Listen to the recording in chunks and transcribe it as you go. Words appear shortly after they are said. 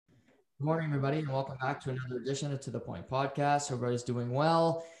Good morning, everybody, and welcome back to another edition of To The Point podcast. Hope everybody's doing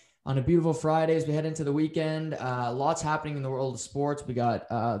well. On a beautiful Friday as we head into the weekend, lots happening in the world of sports. We got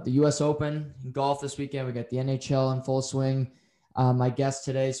the U.S. Open in golf this weekend. We got the NHL in full swing. My guest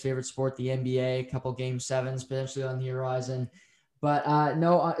today's favorite sport, the NBA. A couple game sevens potentially on the horizon. But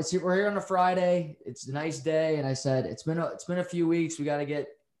we're here on a Friday. It's a nice day, and I said it's been a few weeks. We got to get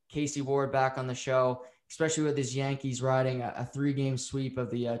Casey Ward back on the show, especially with his Yankees riding a three-game sweep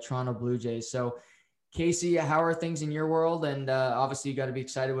of the Toronto Blue Jays. So, Casey, how are things in your world? And obviously, you got to be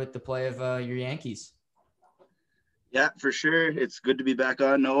excited with the play of your Yankees. Yeah, for sure. It's good to be back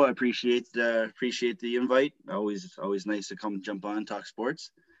on. No, I appreciate the invite. Always nice to come jump on, talk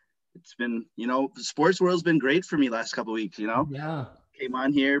sports. It's been, the sports world's been great for me last couple of weeks. Yeah, Came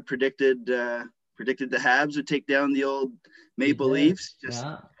on here, predicted the Habs would take down the old you Maple did. Leafs. Just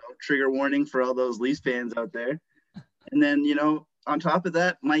Yeah. trigger warning for all those Leafs fans out there. And then on top of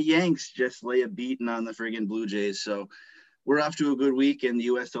that, my Yanks just lay a beating on the friggin' Blue Jays. So we're off to a good week in the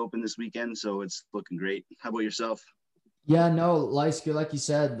U.S. Open this weekend. So it's looking great. How about yourself? Yeah, no, like you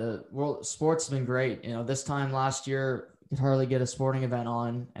said, the world sports has been great. This time last year, you could hardly get a sporting event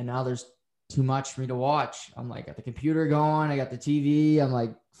on, and now there's too much for me to watch. I'm like, got the computer going, I got the TV, I'm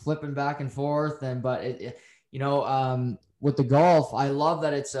like flipping back and forth, with the golf, I love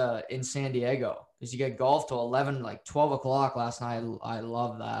that it's in San Diego because you get golf till 11, like 12 o'clock last night. I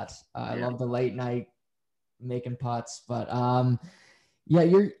love that. I Yeah. love the late night making putts, but yeah,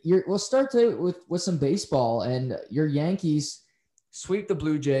 we'll start with some baseball, and your Yankees sweep the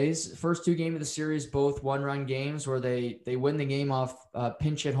Blue Jays. First two games of the series, both one-run games where they win the game off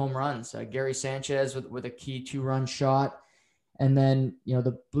pinch hit home runs. Gary Sanchez with a key two-run shot, and then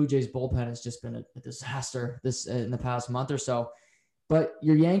the Blue Jays bullpen has just been a disaster this in the past month or so. But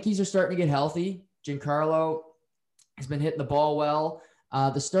your Yankees are starting to get healthy. Giancarlo has been hitting the ball well.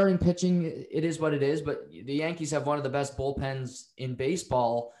 The starting pitching, it is what it is, but the Yankees have one of the best bullpens in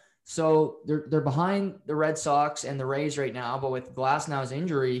baseball. So they're behind the Red Sox and the Rays right now, but with Glasnow's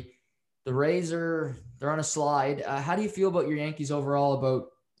injury, the Rays they're on a slide. How do you feel about your Yankees overall about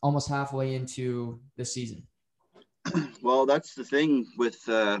almost halfway into the season? Well, that's the thing with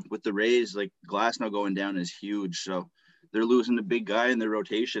the Rays. Like Glasnow going down is huge, so they're losing the big guy in their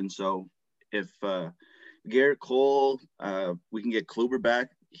rotation. So if Garrett Cole, we can get Kluber back,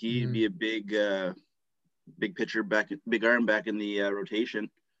 he'd be a big pitcher back, big arm back in the rotation.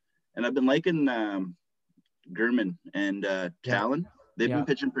 And I've been liking Gurman and Yeah. Talon. They've Yeah. been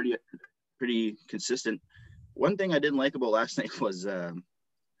pitching pretty consistent. One thing I didn't like about last night was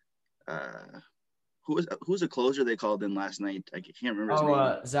who's a closer they called in last night? I can't remember his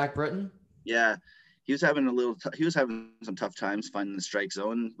name. Zach Britton. Yeah, he was having he was having some tough times finding the strike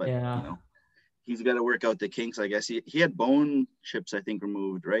zone, but Yeah. He's got to work out the kinks. I guess he had bone chips, I think,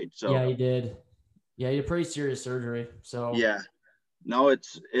 removed, right? So Yeah, he did. Yeah, he had pretty serious surgery. So yeah, no,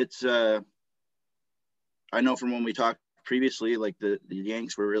 it's I know from when we talked previously, like the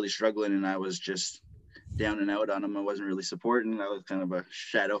Yanks were really struggling, and I was just down and out on them. I wasn't really supporting. I was kind of a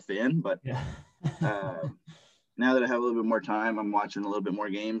shadow fan, but yeah. now that I have a little bit more time, I'm watching a little bit more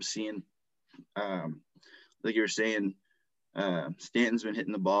games, seeing, like you were saying, Stanton's been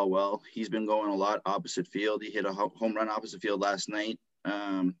hitting the ball well. He's been going a lot opposite field. He hit a home run opposite field last night.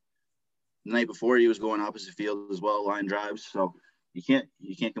 The night before, he was going opposite field as well, line drives. So you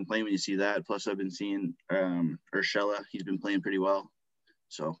can't complain when you see that. Plus, I've been seeing Urshela. He's been playing pretty well,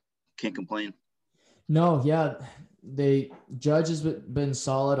 so can't complain. No, yeah, Judge has been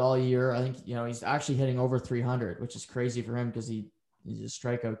solid all year. I think he's actually hitting over 300, which is crazy for him because he's a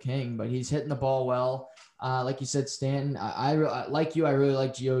strikeout king. But he's hitting the ball well. Like you said, Stanton. I like you. I really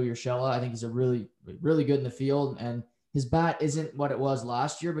like Gio Urshela. I think he's a really really good in the field, and his bat isn't what it was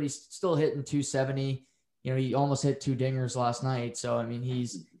last year, but he's still hitting 270. He almost hit two dingers last night. So I mean,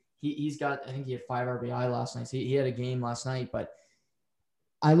 he's got. I think he had 5 RBI last night. So he had a game last night, but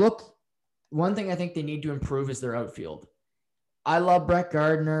I look. One thing I think they need to improve is their outfield. I love Brett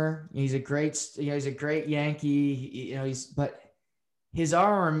Gardner. He's a great Yankee. But his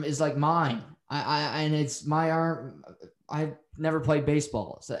arm is like mine. And it's my arm. I've never played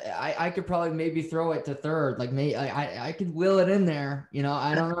baseball, so I could probably maybe throw it to third. Like I could will it in there.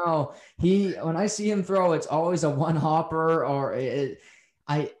 I don't know. When I see him throw, it's always a one hopper or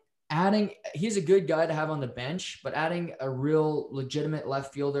he's a good guy to have on the bench, but adding a real legitimate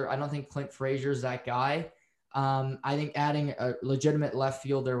left fielder, I don't think Clint Frazier's that guy. I think adding a legitimate left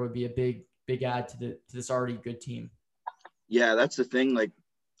fielder would be a big add to this already good team. Yeah, that's the thing. Like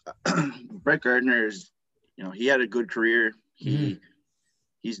Brett Gardner is, he had a good career.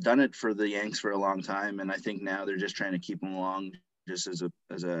 He's done it for the Yanks for a long time, and I think now they're just trying to keep him along just as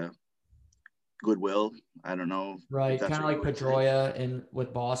a goodwill. I don't know Right. if that's Kind of what like you would say. Pedroia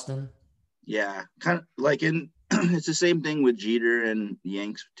with Boston. Yeah, kind of like it's the same thing with Jeter and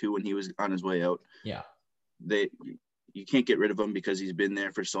Yanks too when he was on his way out. Yeah. They you can't get rid of him because he's been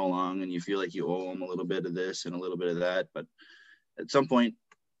there for so long, and you feel like you owe him a little bit of this and a little bit of that. But at some point,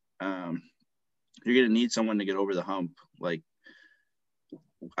 you're gonna need someone to get over the hump. Like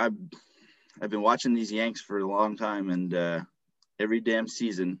I've been watching these Yanks for a long time, and every damn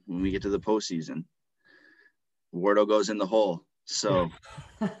season when we get to the postseason, Wardo goes in the hole. So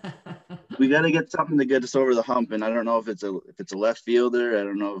we got to get something to get us over the hump. And I don't know if it's a left fielder. I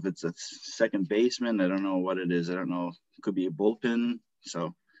don't know if it's a second baseman. I don't know what it is. I don't know. It could be a bullpen.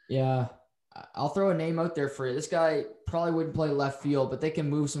 So yeah, I'll throw a name out there for you. This guy probably wouldn't play left field, but they can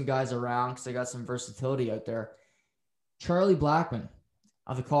move some guys around because they got some versatility out there. Charlie Blackmon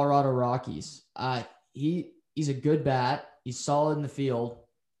of the Colorado Rockies. He's a good bat. He's solid in the field,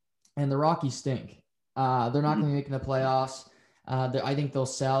 and the Rockies stink. They're not going to be making the playoffs. I think they'll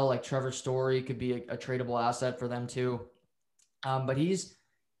sell. Like Trevor Story could be a tradable asset for them too. But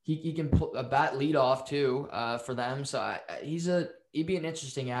he can put a bat lead off too for them. So he'd be an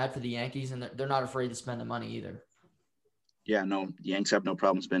interesting ad for the Yankees, and they're not afraid to spend the money either. Yeah, no, the Yanks have no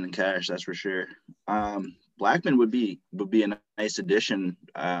problem spending cash. That's for sure. Blackmon would be a nice addition.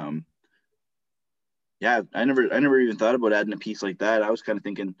 Yeah, I never even thought about adding a piece like that. I was kind of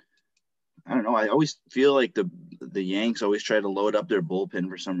thinking, I don't know. I always feel like the Yanks always try to load up their bullpen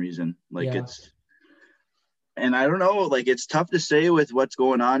for some reason. Like and I don't know. Like it's tough to say with what's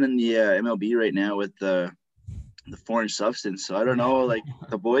going on in the MLB right now with the foreign substance. So I don't know. Like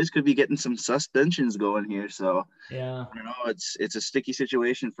the boys could be getting some suspensions going here. So yeah, I don't know. It's a sticky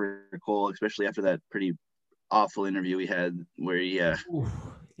situation for Cole, especially after that pretty awful interview we had where yeah,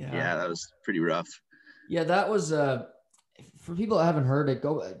 that was pretty rough. Yeah, that was for people that haven't heard it,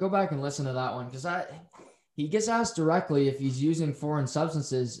 go back and listen to that one because he gets asked directly if he's using foreign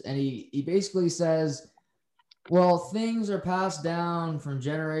substances, and he basically says, well, things are passed down from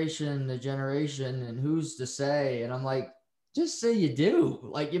generation to generation, and who's to say? And I'm like, just say you do.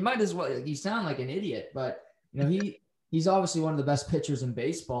 Like you might as well. You sound like an idiot, but he's obviously one of the best pitchers in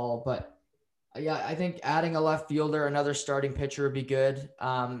baseball, but. Yeah, I think adding a left fielder, another starting pitcher would be good.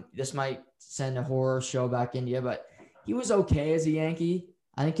 This might send a horror show back into you, but he was okay as a Yankee.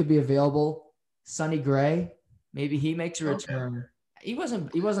 I think could be available. Sonny Gray, maybe he makes a return. Okay. He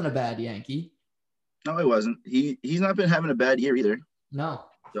wasn't a bad Yankee. No, he wasn't. He's not been having a bad year either. No.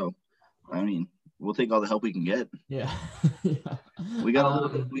 So, I mean, we'll take all the help we can get. Yeah. We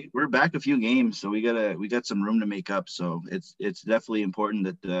got we're back a few games, so we got some room to make up. So it's definitely important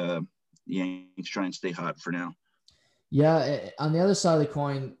that Yankees try and stay hot for now. Yeah, on the other side of the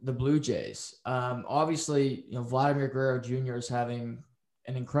coin, the Blue Jays. Obviously, Vladimir Guerrero Jr. is having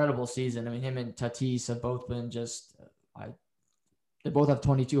an incredible season. I mean, him and Tatis have both been just. They both have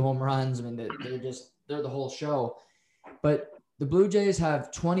 22 home runs. I mean, they're the whole show. But the Blue Jays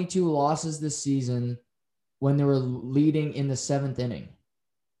have 22 losses this season when they were leading in the 7th inning.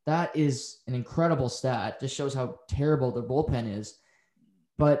 That is an incredible stat. Just shows how terrible their bullpen is.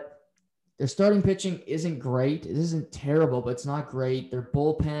 But their starting pitching isn't great. It isn't terrible, but it's not great. Their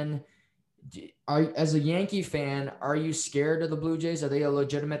bullpen, as a Yankee fan, are you scared of the Blue Jays? Are they a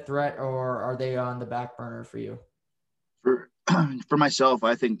legitimate threat, or are they on the back burner for you? For myself,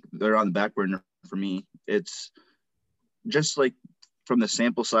 I think they're on the back burner for me. It's just like from the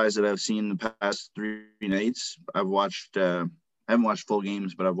sample size that I've seen the past 3 nights, I've watched, I haven't watched full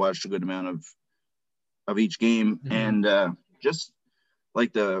games, but I've watched a good amount of each game. Mm-hmm. And just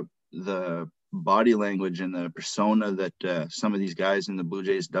like the body language and the persona that some of these guys in the Blue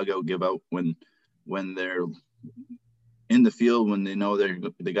Jays dugout give out when they're in the field, when they know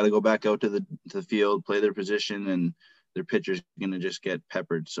they got to go back out to the field, play their position, and their pitcher's going to just get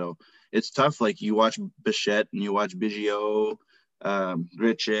peppered. So it's tough. Like you watch Bichette and you watch Biggio,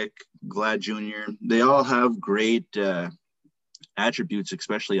 Grichuk, Glad Jr. They all have great attributes,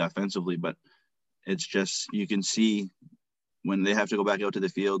 especially offensively, but it's just, you can see when they have to go back out to the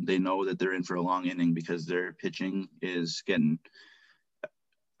field, they know that they're in for a long inning because their pitching is getting,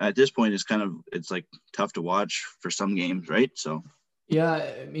 at this point, it's like tough to watch for some games, right? So, yeah,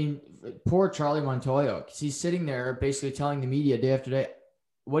 I mean, poor Charlie Montoyo, because he's sitting there basically telling the media day after day,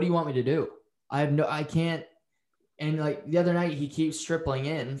 what do you want me to do? I can't. And like the other night, he keeps tripling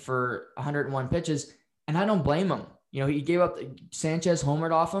in for 101 pitches, and I don't blame him. He gave up, Sanchez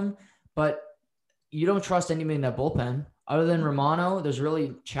homered off him, but you don't trust anybody in that bullpen. Other than Romano, there's really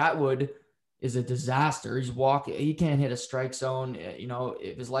Chatwood is a disaster. He can't hit a strike zone,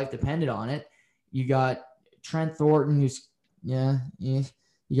 if his life depended on it. You got Trent Thornton, who's, he's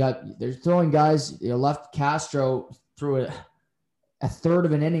they're throwing guys, left Castro threw a third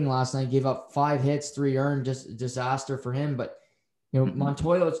of an inning last night, gave up 5 hits, 3 earned, just a disaster for him. But,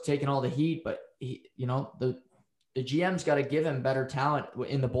 Montoya's taking all the heat, but the GM's got to give him better talent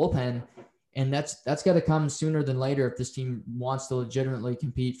in the bullpen. And that's got to come sooner than later if this team wants to legitimately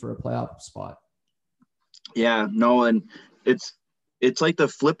compete for a playoff spot. Yeah, no. And it's like the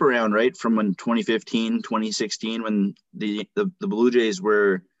flip around, right? From when 2015, 2016, when the Blue Jays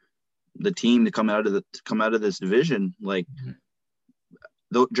were the team to come out of this division. Like,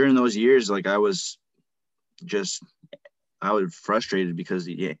 during those years, like I was frustrated because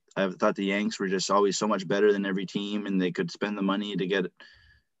I thought the Yanks were just always so much better than every team, and they could spend the money to get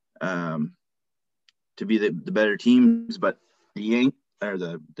to be the better teams. But the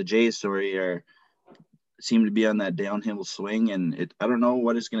Jays, seem to be on that downhill swing, and I don't know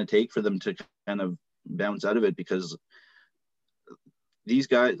what it's going to take for them to kind of bounce out of it, because these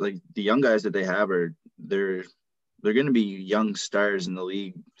guys, like the young guys that they have, they're going to be young stars in the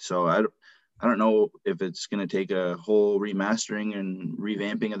league. So I don't know if it's going to take a whole remastering and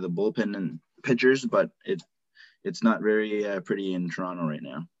revamping of the bullpen and pitchers, but it's not very pretty in Toronto right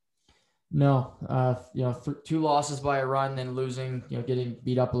now. No, 2 losses by a run and losing, getting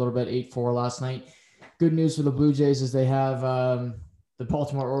beat up a little bit, 8-4 last night. Good news for the Blue Jays is they have the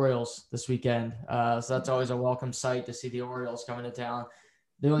Baltimore Orioles this weekend. So that's always a welcome sight to see the Orioles coming to town.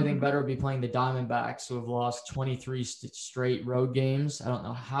 The only thing better would be playing the Diamondbacks, who have lost 23 straight road games. I don't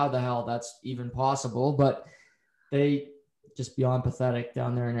know how the hell that's even possible, but they just beyond pathetic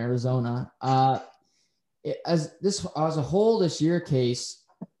down there in Arizona. As a whole this year, Case,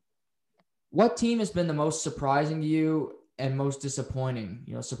 what team has been the most surprising to you and most disappointing?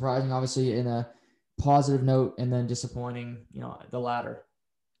 Surprising obviously in a positive note, and then disappointing, the latter.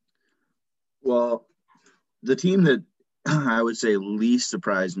 Well, the team that I would say least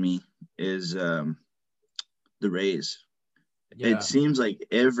surprised me is the Rays. Yeah. It seems like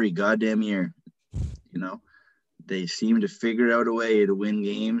every goddamn year, they seem to figure out a way to win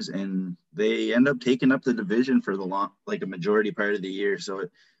games, and they end up taking up the division for a majority part of the year. So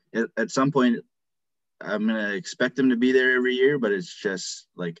at some point, I'm going to expect them to be there every year, but it's just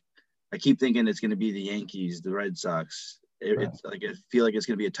like, I keep thinking it's going to be the Yankees, the Red Sox. It's like, I feel like it's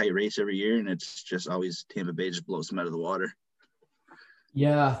going to be a tight race every year, and it's just always Tampa Bay just blows them out of the water.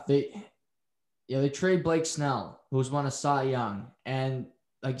 Yeah, they trade Blake Snell, who's won a Cy Young, and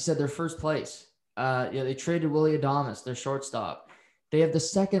like you said, they're first place. They traded Willy Adames, their shortstop. They have the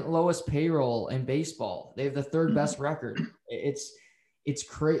second lowest payroll in baseball. They have the third best record. It's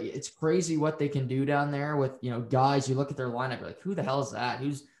crazy what they can do down there with, guys. You look at their lineup, you're like, who the hell is that?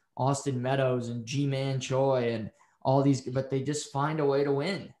 Who's Austin Meadows and Ji-Man Choi and all these, but they just find a way to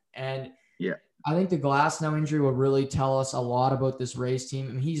win. And yeah, I think the Glasnow injury will really tell us a lot about this Rays team.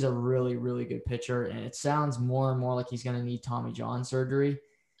 I mean, he's a really, really good pitcher, and it sounds more and more like he's going to need Tommy John surgery.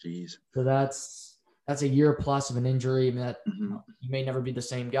 Jeez. So that's a year plus of an injury. I mean, that he may never be the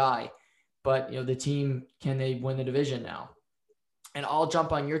same guy, but the team, can they win the division now? And I'll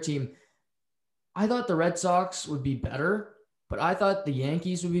jump on your team. I thought the Red Sox would be better, but I thought the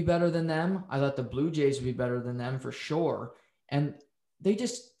Yankees would be better than them. I thought the Blue Jays would be better than them for sure. And they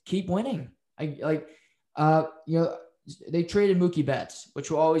just keep winning. They traded Mookie Betts,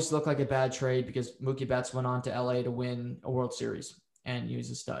 which will always look like a bad trade because Mookie Betts went on to LA to win a World Series and he was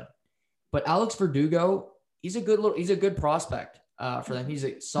a stud. But Alex Verdugo, he's a good prospect for them. He's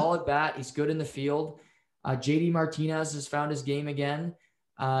a solid bat. He's good in the field. JD Martinez has found his game again.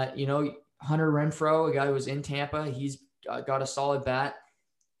 Hunter Renfroe, a guy who was in Tampa, he's got a solid bat.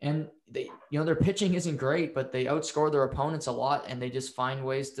 And their pitching isn't great, but they outscore their opponents a lot, and they just find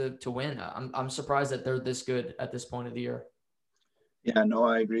ways to win. I'm surprised that they're this good at this point of the year. Yeah, no,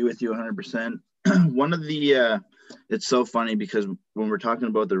 I agree with you 100%. One of the it's so funny because when we're talking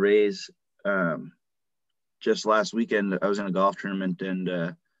about the Rays, just last weekend I was in a golf tournament and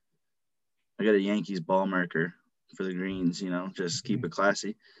I got a Yankees ball marker for the greens, just keep it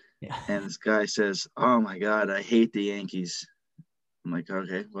classy. Yeah. And this guy says, "Oh my God, I hate the Yankees." I'm like,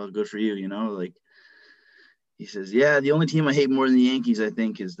 okay, well, good for you, like he says, yeah, the only team I hate more than the Yankees, I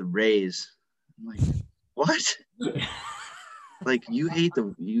think, is the Rays. I'm like, what? Like, you hate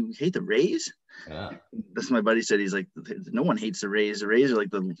the Rays? Yeah. That's what my buddy said. He's like, no one hates the Rays. The Rays are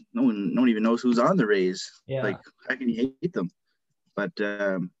like no one even knows who's on the Rays. Yeah. Like, how can you hate them? But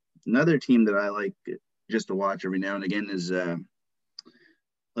another team that I like just to watch every now and again is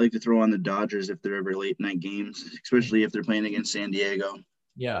I like to throw on the Dodgers if they're ever late night games, especially if they're playing against San Diego.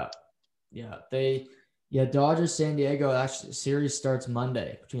 Yeah. Dodgers, San Diego, actually series starts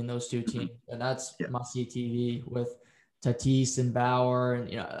Monday between those two teams. And that's must-see TV with Tatis and Bauer,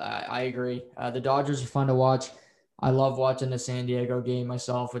 and I agree. The Dodgers are fun to watch. I love watching the San Diego game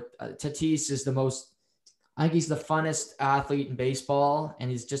myself. With Tatis is the most. I think he's the funnest athlete in baseball, and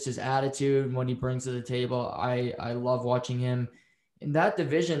he's just his attitude and what he brings to the table. I love watching him. In that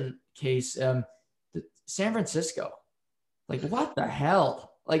division case, San Francisco, like what the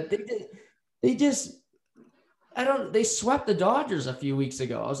hell? Like they just they swept the Dodgers a few weeks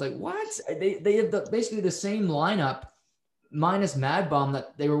ago. I was like, what? They have basically the same lineup minus Mad Bum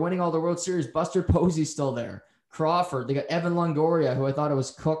that they were winning all the World Series. Buster Posey's still there. Crawford. They got Evan Longoria, who I thought it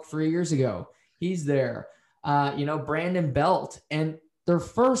was Cook 3 years ago. He's there. Brandon Belt. And they're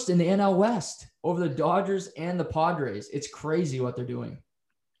first in the NL West over the Dodgers and the Padres. It's crazy what they're doing.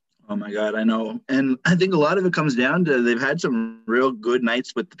 Oh, my God, I know. And I think a lot of it comes down to they've had some real good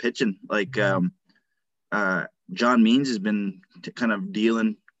nights with the pitching. Like John Means has been kind of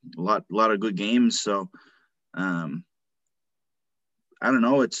dealing a lot of good games. So, I don't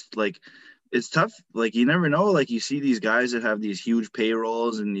know. It's like, it's tough. Like, you never know. Like, you see these guys that have these huge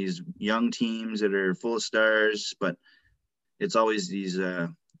payrolls and these young teams that are full of stars, but it's always these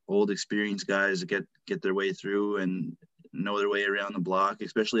old experienced guys that get their way through and know their way around the block,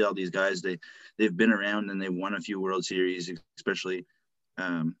 especially all these guys. They've been around and they've won a few World Series, especially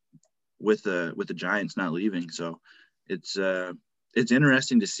with the Giants not leaving. So it's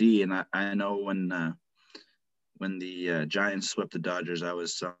interesting to see. And I know when the Giants swept the Dodgers, I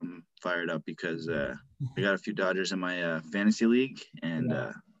was fired up because I got a few Dodgers in my fantasy league, and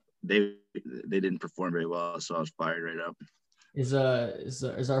they didn't perform very well, so I was fired right up. Is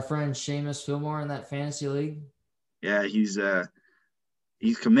our friend Seamus Fillmore in that fantasy league? Yeah, he's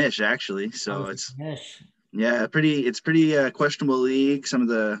commish actually, so it's commish. Yeah, it's pretty questionable league. Some of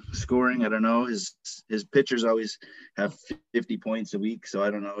the scoring, I don't know. His pitchers always have 50 points a week, so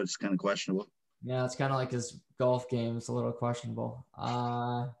I don't know. It's kind of questionable. Yeah, it's kind of like his golf game. It's a little questionable.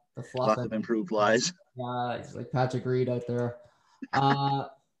 The fluff. Lots of improved lies. It's like Patrick Reed out there. How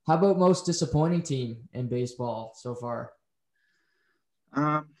about most disappointing team in baseball so far?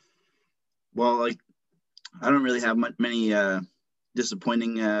 Well, like I don't really have many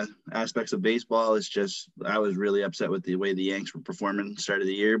disappointing aspects of baseball. It's just I was really upset with the way the Yanks were performing start of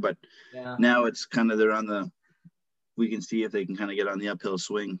the year, but now it's kind of they're on the. We can see if they can kind of get on the uphill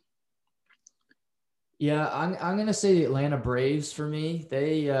swing. Yeah, I'm gonna say the Atlanta Braves for me.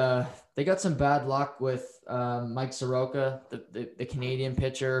 They got some bad luck with Mike Soroka, the Canadian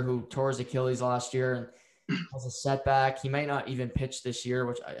pitcher who tore his Achilles last year and has a setback. He might not even pitch this year,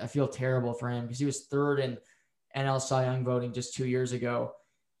 which I feel terrible for him because he was third in NL Cy Young voting just 2 years ago.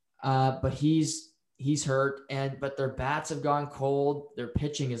 But he's hurt, but their bats have gone cold. Their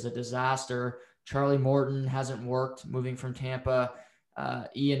pitching is a disaster. Charlie Morton hasn't worked moving from Tampa.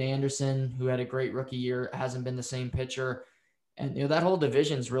 Ian Anderson, who had a great rookie year, hasn't been the same pitcher. And, that whole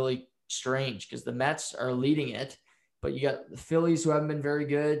division is really strange because the Mets are leading it, but you got the Phillies who haven't been very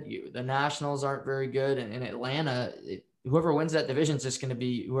good. The Nationals aren't very good. And in Atlanta, whoever wins that division is just going to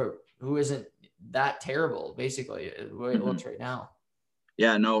be who isn't that terrible, basically, the way it looks right now.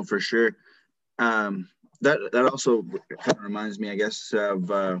 Yeah, no, for sure. That also kind of reminds me, I guess, of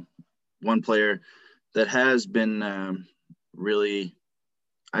one player that has been really,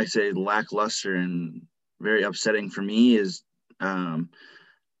 I say, lackluster and very upsetting for me is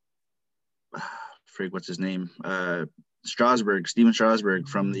what's his name? Steven Strasburg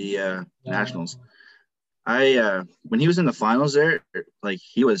from the Nationals. When he was in the finals there, like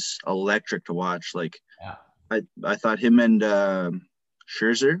he was electric to watch. Like I thought him and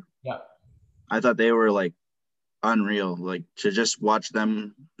Scherzer, I thought they were like unreal. Like to just watch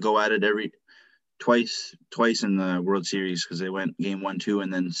them go at it twice in the World Series because they went game 1, 2,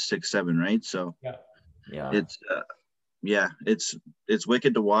 and then 6, 7, right? So it's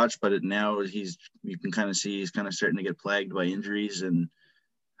wicked to watch, but now you can kind of see he's kind of starting to get plagued by injuries, and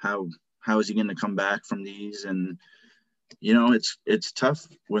how is he going to come back from these? And it's tough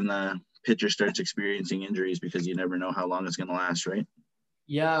when the pitcher starts experiencing injuries because you never know how long it's going to last, right?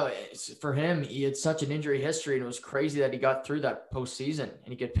 Yeah, for him, he had such an injury history, and it was crazy that he got through that postseason and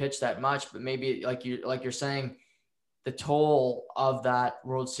he could pitch that much. But maybe, like you're saying, the toll of that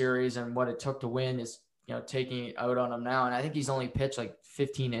World Series and what it took to win is taking it out on him now. And I think he's only pitched like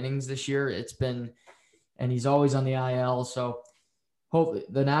 15 innings this year. And he's always on the IL. So hopefully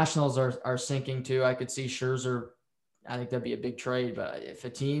the Nationals are sinking too. I could see Scherzer. I think that'd be a big trade. But if a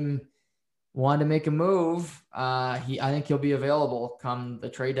team wanted to make a move, I think he'll be available come the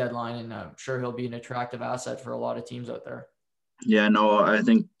trade deadline, and I'm sure he'll be an attractive asset for a lot of teams out there. Yeah, no, I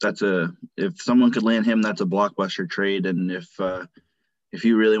think if someone could land him, that's a blockbuster trade. And if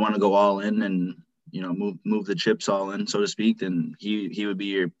you really want to go all in and move the chips all in, so to speak, then he would be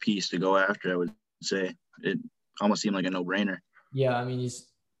your piece to go after. I would say it almost seemed like a no-brainer. Yeah, I mean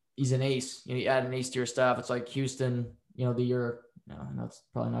he's an ace. You add an ace to your staff. It's like Houston, the year. That's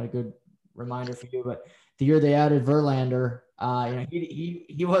probably not a good reminder for you, but the year they added Verlander,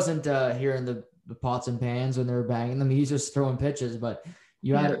 he wasn't here in the pots and pans when they were banging them. He's just throwing pitches. But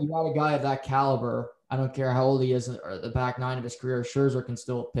you had a guy of that caliber. I don't care how old he is or the back nine of his career. Scherzer can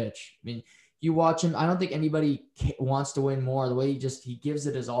still pitch. I mean, you watch him. I don't think anybody wants to win more. The way he gives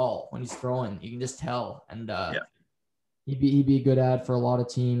it his all when he's throwing. You can just tell. And he'd be a good ad for a lot of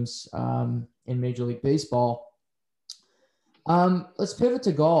teams in Major League Baseball. Let's pivot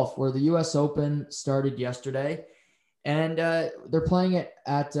to golf, where the U.S. Open started yesterday, and they're playing it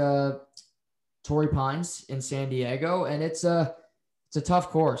at Torrey Pines in San Diego, and it's a tough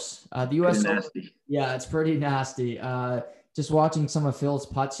course. The U.S. Open, yeah, it's pretty nasty. Just watching some of Phil's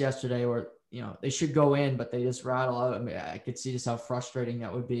putts yesterday, where they should go in, but they just rattle out. I mean, I could see just how frustrating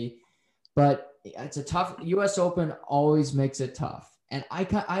that would be. But it's a tough. U.S. Open always makes it tough, and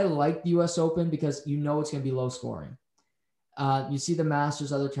I like the U.S. Open because it's going to be low scoring. You see the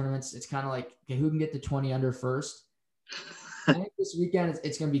Masters, other tournaments, it's kind of like, okay, who can get to 20 under first? I think this weekend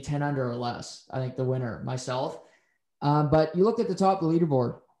it's going to be 10 under or less. I think the winner, myself. But you look at the top of the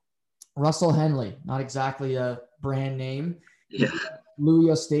leaderboard, Russell Henley, not exactly a brand name. Yeah.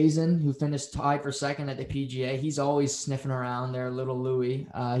 Louis Oosthuizen, who finished tied for second at the PGA. He's always sniffing around there, little Louis.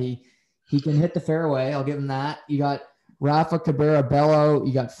 He can hit the fairway. I'll give him that. You got Rafa Cabrera Bello.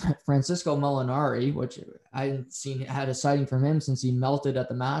 You got Francisco Molinari, which I hadn't had a sighting from him since he melted at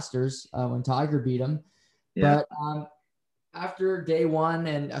the Masters when Tiger beat him. Yeah. But after day one,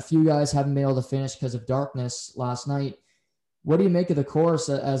 and a few guys haven't been able to finish because of darkness last night, what do you make of the course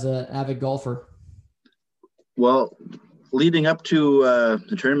as an avid golfer? Well, leading up to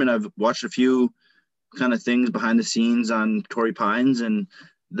the tournament, I've watched a few kind of things behind the scenes on Torrey Pines, and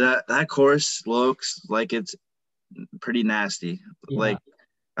that course looks like it's pretty nasty. Yeah. Like,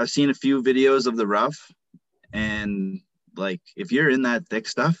 I've seen a few videos of the rough, and like, if you're in that thick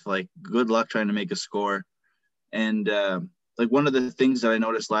stuff, like, good luck trying to make a score. And like, one of the things that I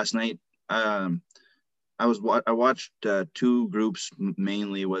noticed last night, I watched two groups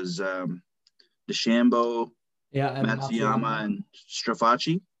mainly, was DeChambeau, Matsuyama, and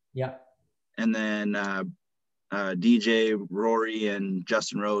Strafacci. Yeah. And then DJ, Rory, and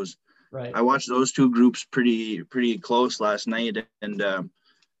Justin Rose. Right. I watched those two groups pretty close last night, and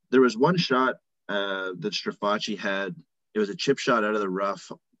there was one shot that Strafacci had. It was a chip shot out of the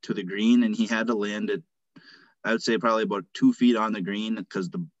rough to the green, and he had to land it, I would say, probably about 2 feet on the green, because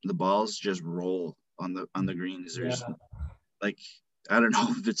the balls just roll on the greens. There's like, I don't know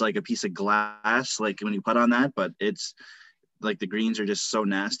if it's like a piece of glass, like when you put on that, but it's like the greens are just so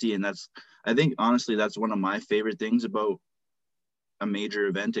nasty. And I think honestly, that's one of my favorite things about a major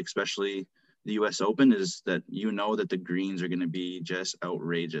event, especially the US Open, is that that the greens are going to be just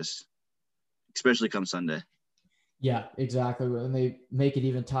outrageous, especially come Sunday. Yeah, exactly. And they make it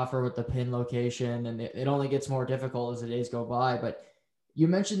even tougher with the pin location, and it only gets more difficult as the days go by. But you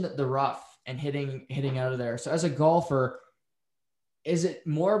mentioned the rough and hitting out of there. So as a golfer, is it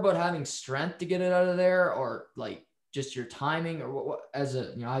more about having strength to get it out of there, or like just your timing, or what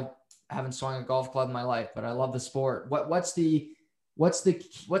I haven't swung a golf club in my life, but I love the sport. What's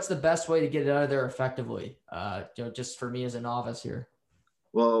the best way to get it out of there effectively? Just for me as a novice here.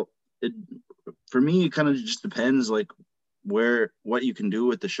 Well, for me, it kind of just depends, like, what you can do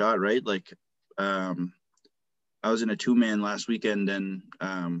with the shot, right? Like, I was in a 2-man last weekend, and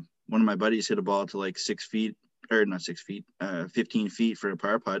one of my buddies hit a ball to like 6 feet, or not 6 feet, 15 feet for a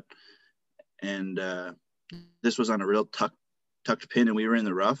par putt. And this was on a real tucked pin, and we were in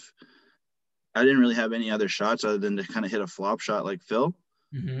the rough. I didn't really have any other shots other than to kind of hit a flop shot like Phil.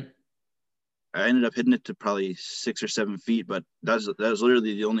 Mm-hmm. I ended up hitting it to probably 6 or 7 feet, but that was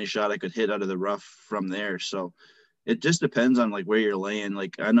literally the only shot I could hit out of the rough from there. So it just depends on like where you're laying.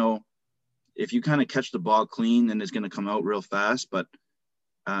 Like, I know if you kind of catch the ball clean, then it's going to come out real fast. But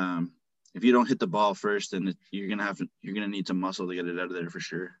if you don't hit the ball first, then you're going to need some muscle to get it out of there for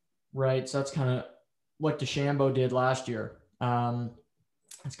sure. Right. So that's kind of what DeChambeau did last year.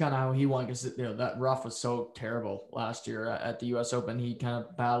 It's kind of how he won, because that rough was so terrible last year at the US Open. He kind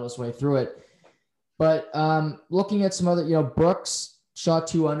of battled his way through it. But looking at some other, Brooks shot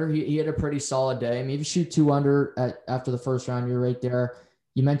 2 under. He had a pretty solid day. I mean, if you shoot 2 under after the first round, you're right there.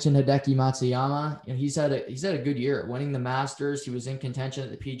 You mentioned Hideki Matsuyama. He's had a good year, winning the Masters. He was in contention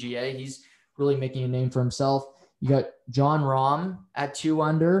at the PGA. He's really making a name for himself. You got Jon Rahm at 2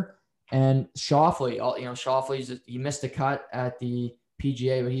 under, and Schauffele. Schauffele, he missed a cut at the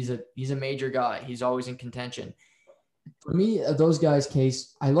PGA, but he's a major guy. He's always in contention. For me, of those guys'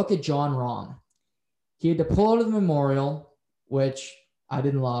 case, I look at Jon Rahm. He had to pull out of the Memorial, which I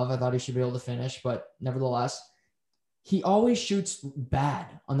didn't love. I thought he should be able to finish, but nevertheless, he always shoots bad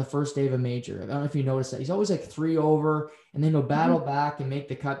on the first day of a major. I don't know if you noticed that. He's always like 3 over, and then he'll battle back and make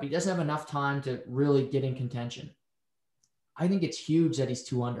the cut, but he doesn't have enough time to really get in contention. I think it's huge that he's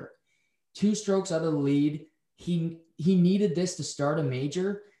 2 under. 2 strokes out of the lead. He needed this to start a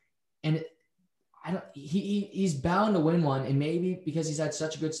major, and he's bound to win one, and maybe because he's had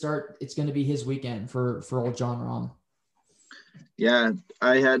such a good start, it's going to be his weekend for old Jon Rahm. Yeah,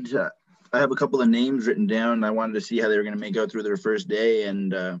 I have a couple of names written down. I wanted to see how they were going to make out through their first day,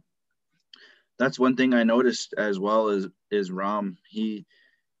 and that's one thing I noticed as well is Rahm.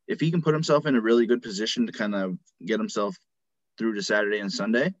 If he can put himself in a really good position to kind of get himself through to Saturday and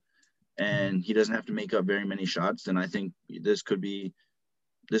Sunday, and he doesn't have to make up very many shots, then I think this could be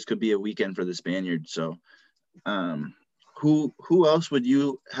a weekend for the Spaniard. So who else would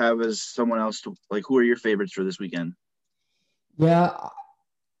you have as someone else to like? Who are your favorites for this weekend? Yeah,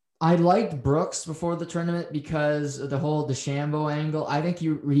 I liked Brooks before the tournament because of the whole DeChambeau angle. I think he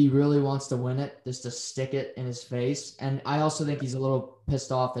really wants to win it, just to stick it in his face. And I also think he's a little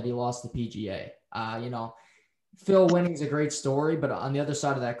pissed off that he lost the PGA. Phil winning's a great story, but on the other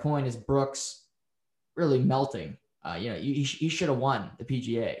side of that coin is Brooks really melting. He should have won the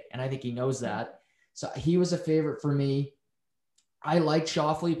PGA, and I think he knows that. So he was a favorite for me. I like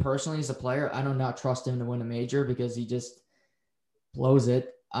Schauffele personally as a player. I do not trust him to win a major because he just blows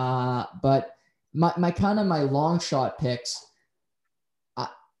it. But my long shot picks, I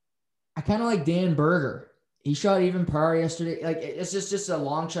kind of like Dan Berger. He shot even par yesterday. Like it's just a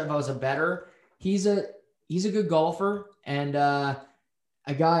long shot. If I was a better, he's a good golfer, and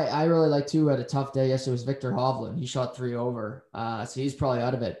a guy I really like too had a tough day yesterday was Victor Hovland. He shot 3 over, so he's probably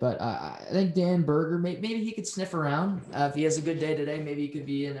out of it. But I think Dan Berger, maybe he could sniff around if he has a good day today. Maybe he could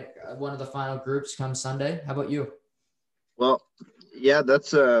be in one of the final groups come Sunday. How about you? Well, yeah,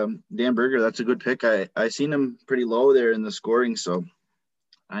 that's Dan Berger. That's a good pick. I seen him pretty low there in the scoring, so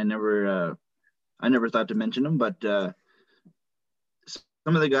I never thought to mention him. But some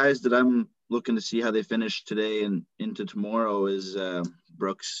of the guys that I'm looking to see how they finish today and into tomorrow is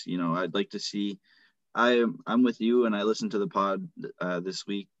Brooks. I'd like to see. I'm with you, and I listened to the pod this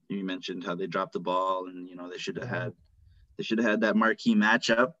week. You mentioned how they dropped the ball, and they should have had that marquee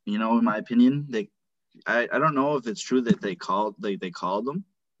matchup. In my opinion, I don't know if it's true that they called them.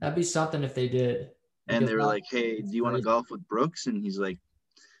 That'd be something if they did. And they were like, "Hey, do you want to golf with Brooks?" And he's like,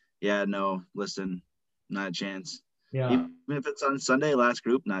 "Yeah, no, listen, not a chance. Yeah. Even if it's on Sunday, last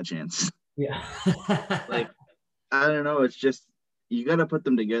group, not a chance." Yeah. Like, I don't know. It's just you got to put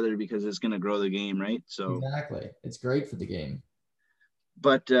them together because it's going to grow the game, right? So exactly, it's great for the game.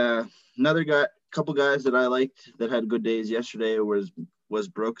 But couple guys that I liked that had good days yesterday was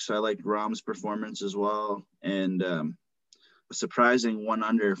Brooks. I liked Rahm's performance as well, and a surprising 1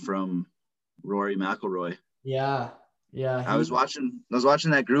 under from Rory McIlroy. Yeah. I was watching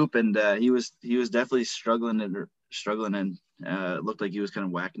that group, and he was definitely struggling, and it looked like he was kind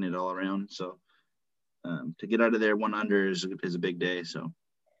of whacking it all around. So to get out of there 1 under is a big day. So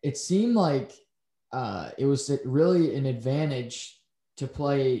it seemed like it was really an advantage to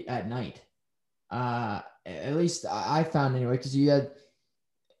play at night. At least I found anyway, because you had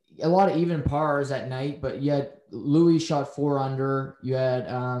a lot of even pars at night, but you had Louis shot 4 under. You had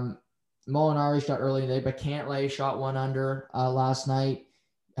Molinari shot early in the day, but Cantlay shot 1 under last night.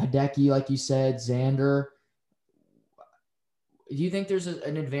 Hideki, like you said, Xander. Do you think there's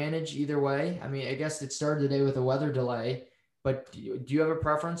an advantage either way? I mean, I guess it started today with a weather delay, but do you have a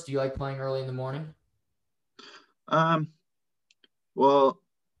preference? Do you like playing early in the morning? Well,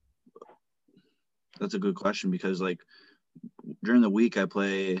 that's a good question because like during the week I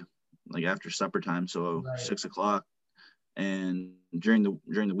play like after supper time, so right. 6:00, and during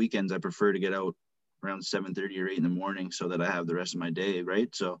the weekends I prefer to get out around 7:30 or 8 in the morning so that I have the rest of my day,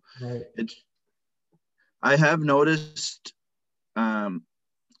 right? So right. I have noticed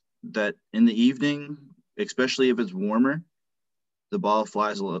that in the evening, especially if it's warmer, the ball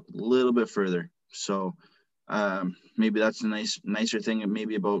flies a little bit further. So maybe that's a nicer thing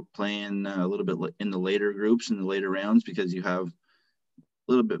maybe about playing a little bit in the later groups and the later rounds, because you have a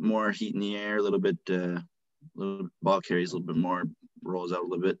little bit more heat in the air, a little ball carries a little bit more, rolls out a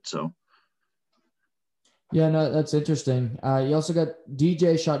little bit. So yeah, no, that's interesting. You also got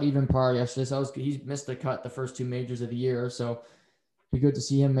DJ shot even par yesterday. So he missed the cut the first 2 majors of the year. So be good to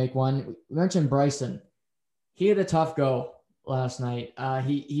see him make one. We mentioned Bryson. He had a tough go last night.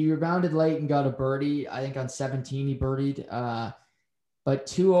 He rebounded late and got a birdie. I think on 17 he birdied. but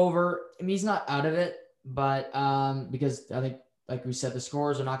 2 over. I mean, he's not out of it, but because I think, like we said, the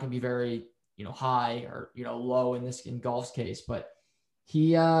scores are not going to be very, high or, low in golf's case, but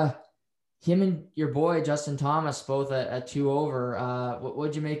he, him and your boy Justin Thomas both at 2 over.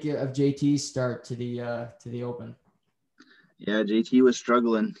 What'd you make of JT's start to the Open? Yeah, JT was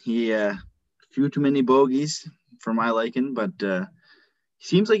struggling. He few too many bogeys for my liking, but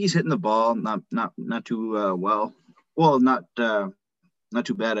seems like he's hitting the ball not too well. Well, not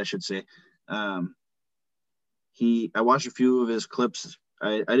too bad, I should say. I watched a few of his clips.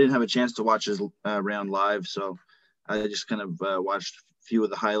 I didn't have a chance to watch his round live, so I just kind of watched a few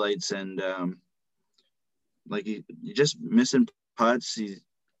of the highlights, and like he just missing putts. He's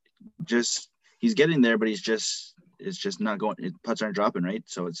getting there, but it's just not going. Putts aren't dropping, right?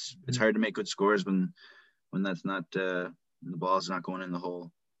 So it's hard to make good scores when that's not the ball's not going in the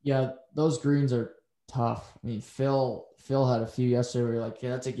hole. Yeah, those greens are tough. I mean, Phil had a few yesterday where you're like,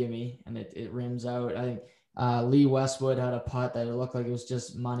 yeah, that's a gimme, and it rims out. I think Lee Westwood had a putt that it looked like it was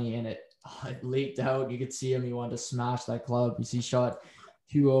just money, and it leaked out. You could see him. He wanted to smash that club. He shot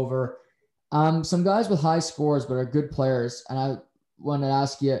 2 over. Some guys with high scores but are good players, and I want to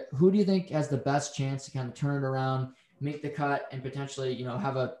ask you, who do you think has the best chance to kind of turn it around, make the cut, and potentially,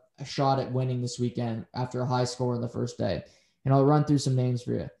 have a shot at winning this weekend after a high score in the first day? And I'll run through some names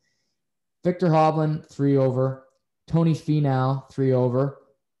for you. Victor Hovland, 3 over. Tony Finau, 3 over.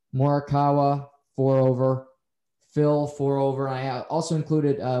 Morikawa, 4 over. Phil, 4 over. And I also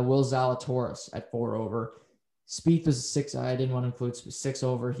included Will Zalatoris at 4 over. Spieth was 6. I didn't want to include 6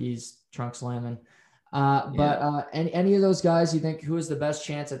 over. He's trunk slamming. But any of those guys, you think, who is the best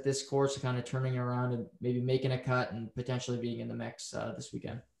chance at this course of kind of turning around and maybe making a cut and potentially being in the mix this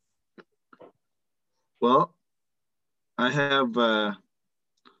weekend? Well, I have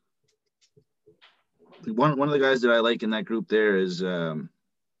one of the guys that I like in that group there is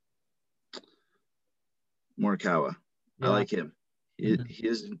Morikawa. Yeah. I like him.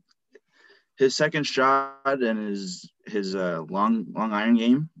 His second shot and his long iron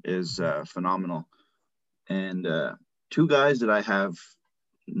game is phenomenal. And 2 guys that I have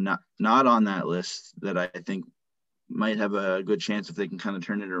not on that list that I think might have a good chance if they can kind of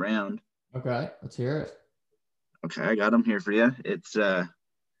turn it around. Okay, let's hear it. Okay, I got them here for you. It's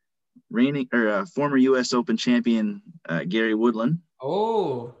former U.S. Open champion Gary Woodland.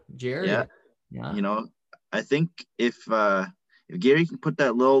 Oh, Jerry. Yeah. I think if Gary can put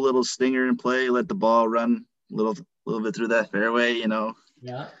that little stinger in play, let the ball run a little bit through that fairway,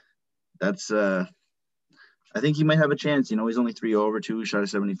 Yeah. That's I think he might have a chance. He's only 3 over, 2 shot of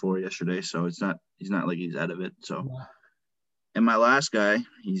 74 yesterday, so he's not like he's out of it. So, yeah. And my last guy,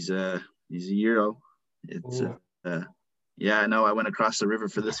 he's a Euro. It's yeah, no, I went across the river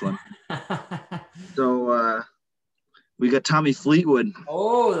for this one. So we got Tommy Fleetwood.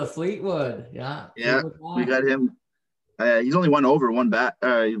 Oh, the Fleetwood, yeah. Yeah, we got him. He's only 1 over, 1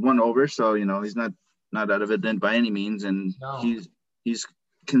 over, so he's not out of it then by any means, and he's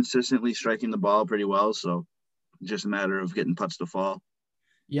consistently striking the ball pretty well. So just a matter of getting putts to fall.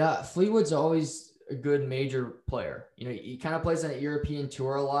 Yeah, Fleetwood's always a good major player. He kind of plays on a European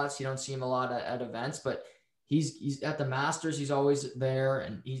tour a lot, so you don't see him a lot at events, but he's at the Masters. He's always there,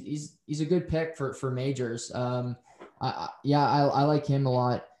 and he's a good pick for majors. I like him a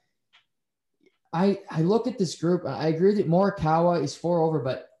lot. I look at this group. I agree that Morikawa is 4 over,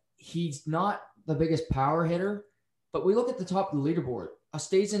 but he's not the biggest power hitter. But we look at the top of the leaderboard.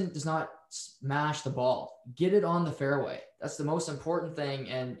 Ostazen does not smash the ball. Get it on the fairway. That's the most important thing,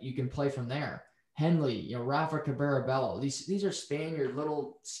 and you can play from there. Henley, Rafa Cabrera Bello. These are Spaniard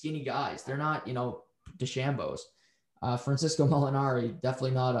little skinny guys. They're not, DeChambos. Francisco Molinari,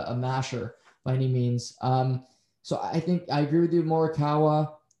 definitely not a masher by any means. So I think I agree with you,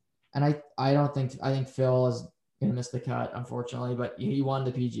 Morikawa. And I think Phil is going to miss the cut, unfortunately, but he won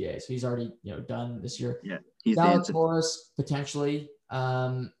the PGA. So he's already, done this year. Yeah. He's Zalatoris, potentially.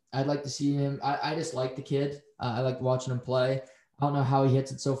 I'd like to see him. I just like the kid. I like watching him play. I don't know how he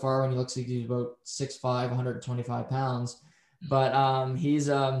hits it so far when he looks like he's about 6'5", 125 pounds, but he's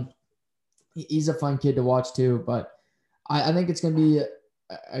a fun kid to watch too. But I think it's going to be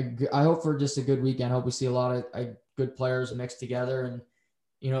I hope for just a good weekend. I hope we see a lot of good players mixed together, and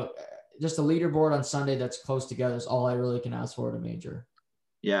just a leaderboard on Sunday that's close together is all I really can ask for at a major.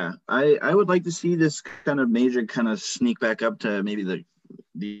 Yeah, I would like to see this kind of major kind of sneak back up to maybe the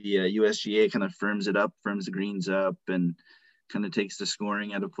USGA kind of firms the greens up, and kind of takes the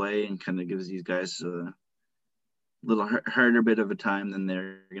scoring out of play and kind of gives these guys a little harder bit of a time than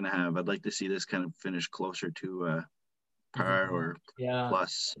they're going to have. I'd like to see this kind of finish closer to par or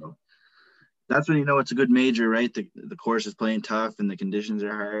plus. So that's when you know it's a good major, right? The course is playing tough and the conditions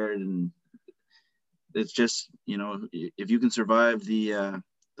are hard, and it's just, you know, if you can survive the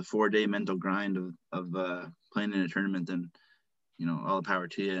 4-day mental grind of playing in a tournament, then, you know, all the power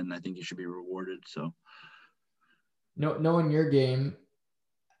to you, and I think you should be rewarded. So, Knowing your game,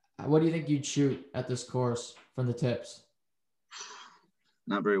 what do you think you'd shoot at this course from the tips?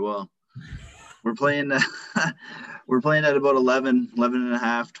 not very well. We're playing we're playing at about 11 and a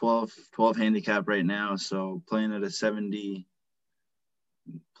half, 12 handicap right now. So playing at a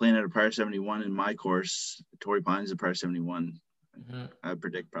par 71 in my course. Torrey Pines is a par 71. Mm-hmm. I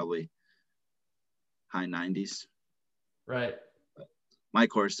predict probably high 90s. Right. But my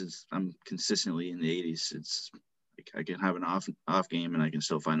course I'm consistently in the 80s. It's like I can have an off game and I can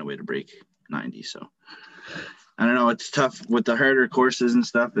still find a way to break 90. So I don't know. It's tough with the harder courses and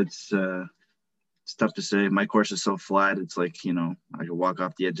stuff. It's tough to say. My course is so flat. It's like, you know, I could walk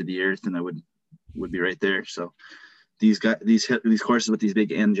off the edge of the earth and I would be right there. So these courses with these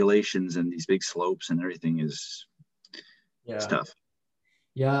big undulations and these big slopes and everything it's tough.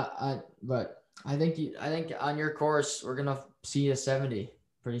 Yeah. But I think on your course, we're going to see a 70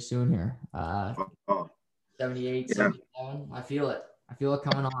 pretty soon here. 78, 77. I feel it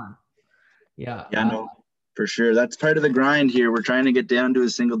coming on. Yeah. Yeah, no, for sure. That's part of the grind here. We're trying to get down to a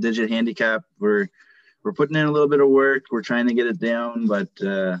single digit handicap. We're putting in a little bit of work. We're trying to get it down, but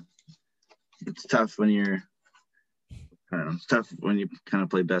it's tough when it's tough when you kind of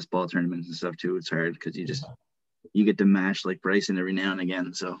play best ball tournaments and stuff too. It's hard because you get to mash like Bryson every now and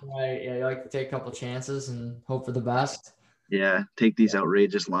again. So right, yeah, you like to take a couple chances and hope for the best. Yeah, take these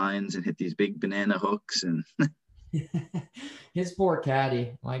outrageous lines and hit these big banana hooks and. His poor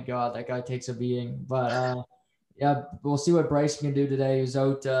caddy, my God, that guy takes a beating. But yeah, we'll see what Bryson can do today. He was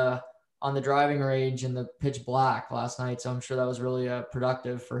out on the driving range in the pitch black last night, so I'm sure that was really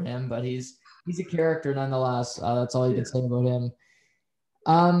productive for him. But he's a character nonetheless. That's all you can say about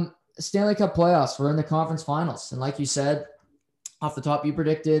him. Stanley Cup playoffs. We're in the conference finals, and like you said, off the top, you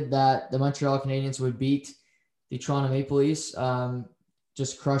predicted that the Montreal Canadiens would beat the Toronto Maple Leafs.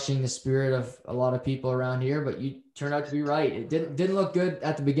 Just crushing the spirit of a lot of people around here, but you turned out to be right. It didn't look good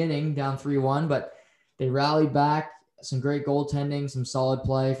at the beginning, down 3-1, but they rallied back. Some great goaltending, some solid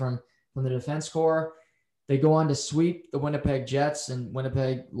play from the defense corps. They go on to sweep the Winnipeg Jets, and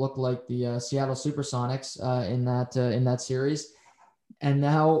Winnipeg looked like the Seattle Supersonics in that series. And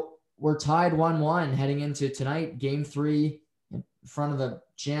now we're tied 1-1 heading into tonight, Game 3, in front of the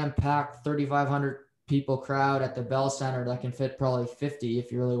jam-packed 3,500 people crowd at the Bell Center that can fit probably 50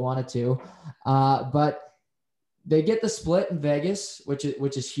 if you really wanted to. But they get the split in Vegas, which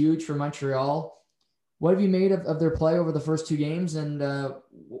is huge for Montreal. What have you made of their play over the first two games, and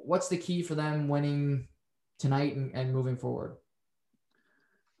what's the key for them winning tonight and moving forward?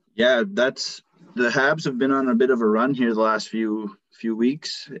 Yeah, the Habs have been on a bit of a run here the last few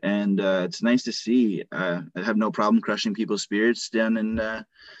weeks, and it's nice to see. I have no problem crushing people's spirits down in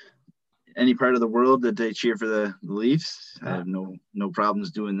any part of the world that they cheer for the Leafs. I have no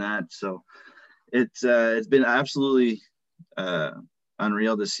problems doing that. So it's been absolutely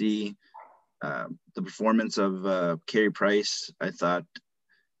unreal to see the performance of Carey Price. I thought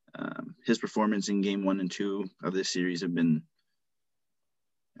his performance in game 1 and 2 of this series have been,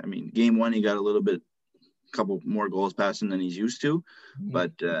 I mean, game 1, he got a couple more goals past him than he's used to,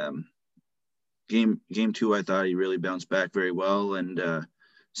 but game 2, I thought he really bounced back very well. And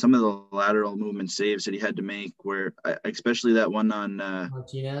some of the lateral movement saves that he had to make, where especially that one on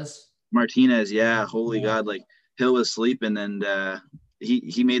Martinez. Yeah. Holy God. Like Hill was sleeping and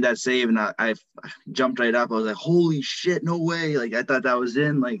he made that save, and I jumped right up. I was like, holy shit, no way. Like I thought that was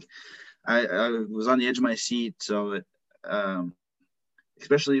in. Like I was on the edge of my seat. So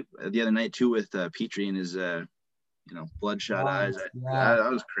especially the other night too with Petrie and his bloodshot eyes.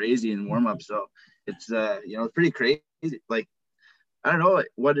 That was crazy in warm up. So it's it's pretty crazy. Like I don't know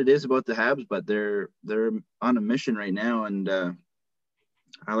what it is about the Habs, but they're on a mission right now, and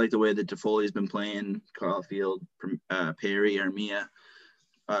I like the way that Toffoli's been playing. Caulfield, Perry, Armia,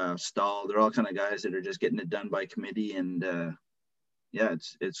 Stahl. They're all kind of guys that are just getting it done by committee, and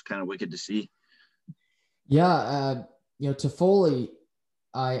it's kind of wicked to see. Yeah, Toffoli.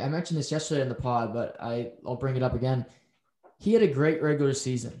 I mentioned this yesterday in the pod, but I'll bring it up again. He had a great regular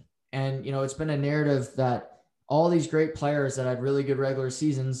season, and it's been a narrative that all these great players that had really good regular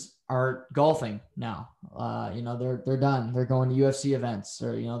seasons are golfing now. They're done. They're going to UFC events,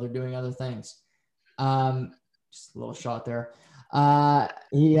 or they're doing other things. Just a little shot there.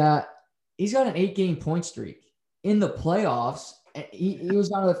 He's got an 8-game point streak in the playoffs. He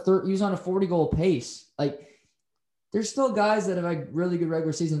was on a 40 goal pace. Like there's still guys that have had really good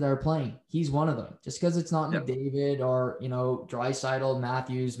regular seasons that are playing. He's one of them. Just because it's not Yep. McDavid or, Draisaitl,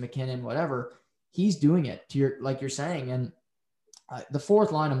 Matthews, McKinnon, whatever, he's doing it like you're saying. And the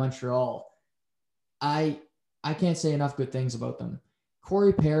fourth line of Montreal, I can't say enough good things about them.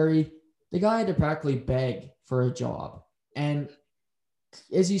 Corey Perry, the guy had to practically beg for a job. And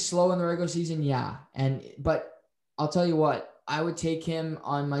is he slow in the regular season? Yeah. But I'll tell you what, I would take him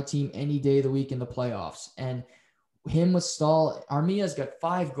on my team any day of the week in the playoffs. And him with Stahl, Armia's got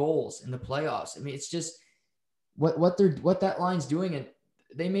 5 goals in the playoffs. I mean, it's just what that line's doing. And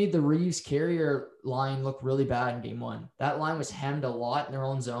they made the Reeves Carrier line look really bad in game 1. That line was hemmed a lot in their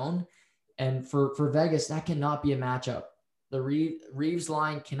own zone. And for Vegas, that cannot be a matchup. The Reeves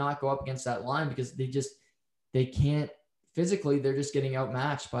line cannot go up against that line because they can't physically. They're just getting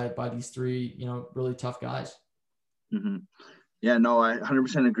outmatched by these 3, really tough guys. Mm-hmm. Yeah, no, I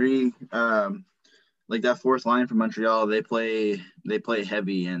 100% agree. Like that fourth line for Montreal, they play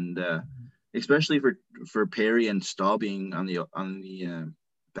heavy, and especially for Perry and Stahl being on the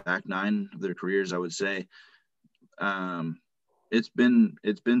back 9 of their careers, I would say. It's been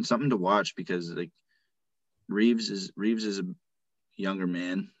something to watch because like Reeves is a younger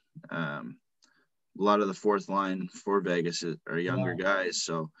man. A lot of the fourth line for Vegas are younger guys.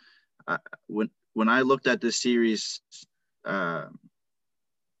 So when I looked at this series as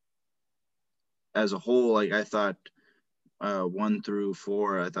a whole, like I thought 1 through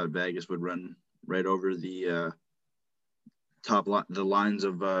 4, I thought Vegas would run right over the the lines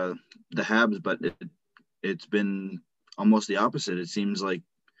of the Habs, but it's been almost the opposite. It seems like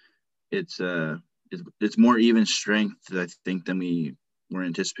it's more even strength, I think, than we were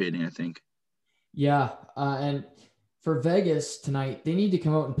anticipating, I think. Yeah. And for Vegas tonight, they need to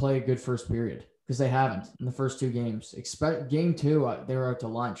come out and play a good first period because they haven't in the first 2 games. Expect game 2, they were out to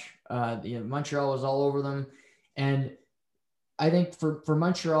lunch. Montreal was all over them. And I think for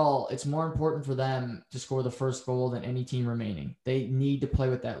Montreal, it's more important for them to score the first goal than any team remaining. They need to play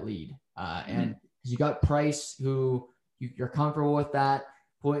with that lead. And you got Price, who you're comfortable with that.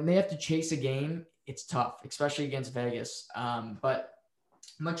 But when they have to chase a game, it's tough, especially against Vegas. But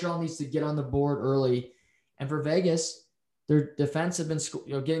Montreal needs to get on the board early. And for Vegas, their defense have been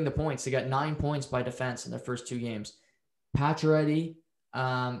getting the points. They got 9 points by defense in their first 2 games. Pacioretty,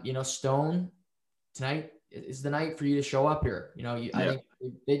 Stone, tonight is the night for you to show up here. I think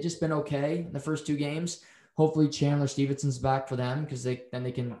they've just been okay in the first 2 games. Hopefully Chandler Stevenson's back for them because then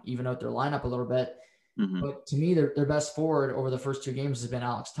they can even out their lineup a little bit. Mm-hmm. But to me, their best forward over the first 2 games has been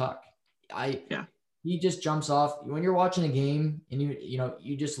Alex Tuch. He just jumps off when you're watching a game and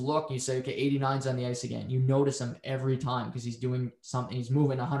you just look and you say, okay, 89's on the ice again. You notice him every time because he's doing something. He's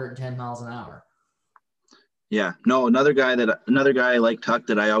moving 110 miles an hour. Yeah, no, another guy like Tuch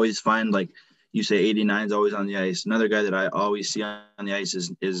that I always find, like you say, 89's always on the ice. Another guy that I always see on the ice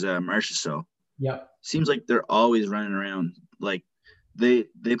is Marchessault. Yep. Seems like they're always running around. Like they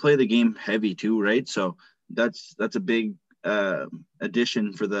play the game heavy too, right? So that's a big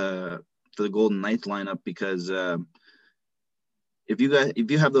addition for the Golden Knights lineup because if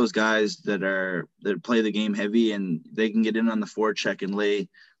you have those guys that play the game heavy and they can get in on the forecheck and lay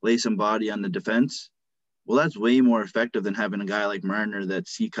some body on the defense, well, that's way more effective than having a guy like Marner that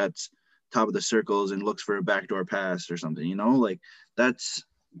he cuts top of the circles and looks for a backdoor pass or something. Like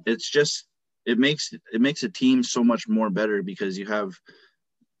it makes a team so much more better because you have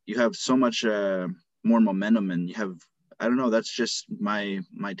so much more momentum, and you have, I don't know, that's just my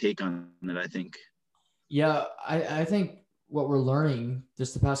take on it, I think. Yeah, I think what we're learning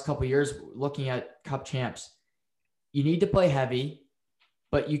just the past couple of years looking at Cup champs, you need to play heavy,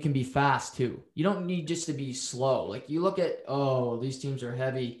 but you can be fast too. You don't need just to be slow. Like you look at, these teams are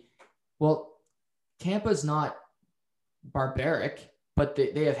heavy. Well, Tampa's not barbaric, but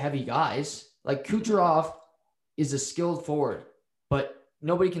they have heavy guys. Like Kucherov is a skilled forward, but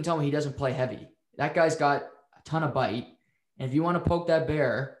nobody can tell me he doesn't play heavy. That guy's got a ton of bite. And if you want to poke that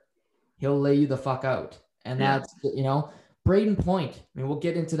bear, he'll lay you the fuck out. And that's, Braden Point. I mean, we'll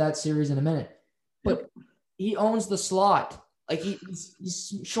get into that series in a minute, but he owns the slot. Like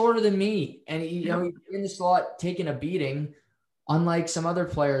he's shorter than me. And he's in the slot taking a beating, unlike some other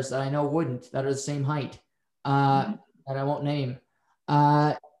players that I know wouldn't, that are the same height, that I won't name.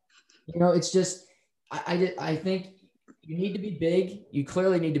 It's just, I think you need to be big. You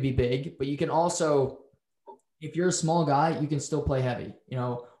clearly need to be big, but you can also, if you're a small guy, you can still play heavy.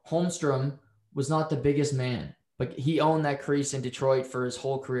 Holmstrom was not the biggest man, but he owned that crease in Detroit for his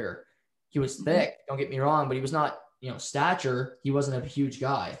whole career. He was thick, don't get me wrong, but he was not, stature. He wasn't a huge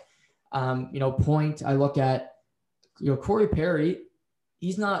guy. Point, I look at, Corey Perry,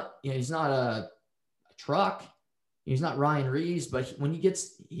 he's not a truck, He's not Ryan Reeves, but when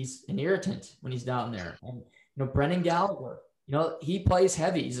he's an irritant when he's down there. And Brendan Gallagher, he plays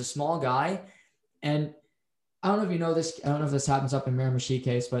heavy. He's a small guy, and I don't know if you know this. I don't know if this happens up in Miramichi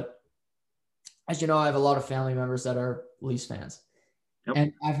case, but as you know, I have a lot of family members that are Leafs fans. Yep.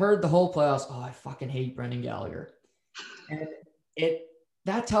 And I've heard the whole playoffs, oh, I fucking hate Brendan Gallagher. And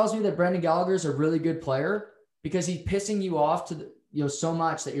that tells me that Brendan Gallagher is a really good player because he's pissing you off to so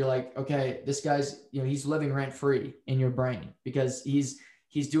much that you're like, okay, this guy's, he's living rent free in your brain because he's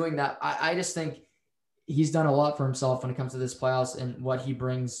doing that. I just think he's done a lot for himself when it comes to this playoffs and what he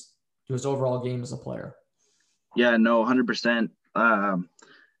brings to his overall game as a player. Yeah, no, 100%. I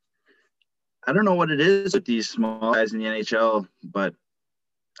don't know what it is with these small guys in the NHL, but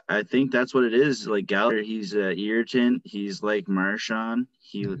I think that's what it is. Like Gallagher, he's an irritant. He's like Marchand.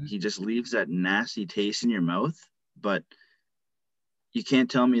 He just leaves that nasty taste in your mouth. But you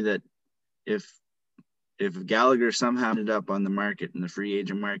can't tell me that if Gallagher somehow ended up on the market, in the free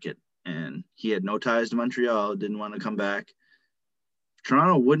agent market, and he had no ties to Montreal, didn't want to come back,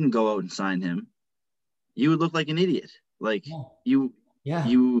 Toronto wouldn't go out and sign him. You would look like an idiot. Like you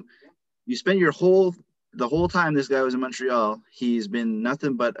spent the whole time this guy was in Montreal, he's been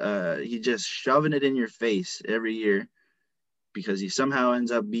nothing but he just shoving it in your face every year because he somehow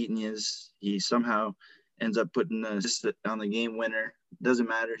ends up beating he somehow ends up putting assist on the game winner. Doesn't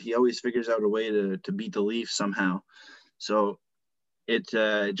matter. He always figures out a way to beat the Leafs somehow. So it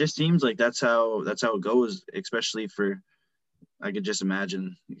just seems like that's how it goes, especially I could just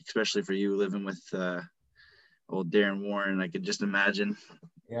imagine, especially for you living with old Darren Warren. I could just imagine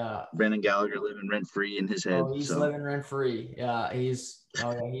Brendan Gallagher living rent free in his head. Oh, he's living rent free. Yeah, he's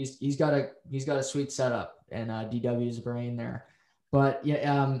got a sweet setup and DW's brain there. But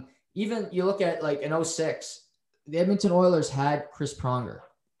even you look at like in 2006, the Edmonton Oilers had Chris Pronger.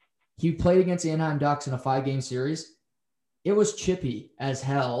 He played against the Anaheim Ducks in a 5-game series. It was chippy as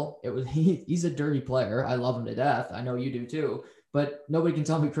hell. He's a dirty player. I love him to death. I know you do too. But nobody can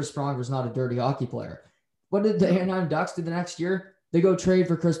tell me Chris Pronger is not a dirty hockey player. What did the Anaheim Ducks do the next year? They go trade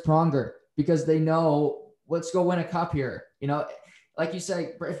for Chris Pronger because they know, let's go win a cup here. Like you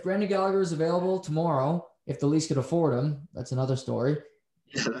say, if Brendan Gallagher is available tomorrow, if the Leafs could afford him, that's another story.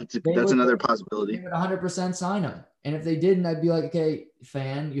 Yeah, that's another possibility. They would 100% sign him. And if they didn't, I'd be like, okay,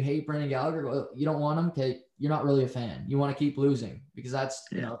 fan, you hate Brendan Gallagher. Well, you don't want him. Okay, you're not really a fan. You want to keep losing because that's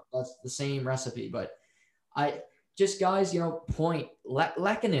that's the same recipe. But guys, Point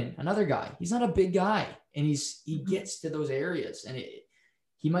Lehkonen, another guy. He's not a big guy, and he gets to those areas, and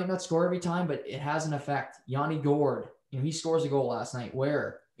he might not score every time, but it has an effect. Yanni Gourde, he scores a goal last night.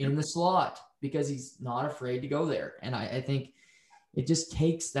 Where? In the slot, because he's not afraid to go there. And I think it just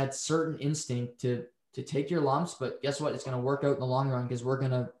takes that certain instinct to take your lumps, but guess what? It's going to work out in the long run because we're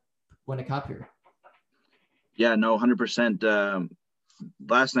going to win a cup here. Yeah, no, 100%.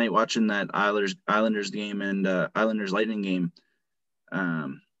 Last night watching that Islanders game and Islanders Lightning game,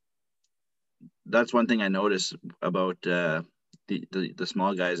 that's one thing I noticed about the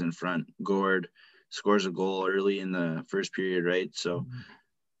small guys in front. Gourde scores a goal early in the first period, right? So,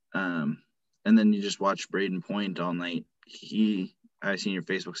 and then you just watch Braden Point all night. I seen your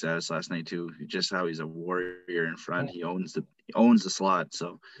Facebook status last night too. Just how he's a warrior in front. He owns the slot.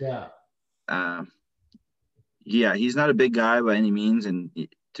 So he's not a big guy by any means, and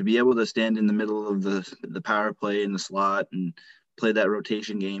to be able to stand in the middle of the power play in the slot and play that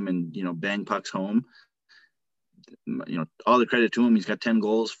rotation game and bang pucks home. All the credit to him. He's got 10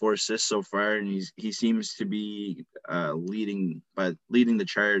 goals, 4 assists so far, and he seems to be leading the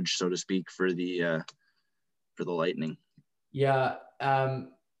charge, so to speak, for the Lightning. Yeah.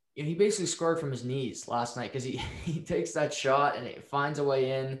 He basically scored from his knees last night because he takes that shot and it finds a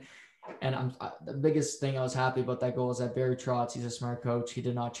way in. And the biggest thing I was happy about that goal is that Barry Trotz, he's a smart coach. He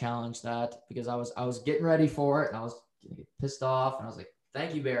did not challenge that because I was getting ready for it and I was getting pissed off and I was like,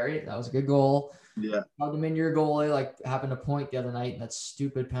 thank you, Barry. That was a good goal. Yeah. Held him in your goalie, like happened to Point the other night, and that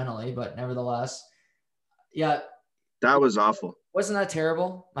stupid penalty, but nevertheless. Yeah. That was awful. Wasn't that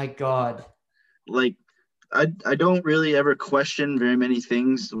terrible? My God. Like, I don't really ever question very many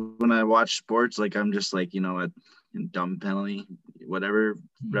things when I watch sports. Like, I'm just like, a dumb penalty, whatever.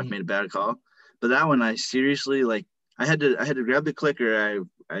 Ref made a bad call. But that one, I seriously, like, I had to grab the clicker.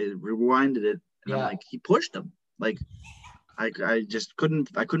 I rewinded it, and I'm like, he pushed him. Like, I just couldn't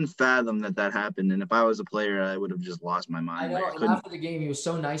fathom that happened. And if I was a player, I would have just lost my mind. I know. And after the game, he was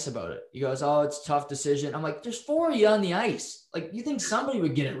so nice about it. He goes, "Oh, it's a tough decision." I'm like, "There's 4 of you on the ice. Like, you think somebody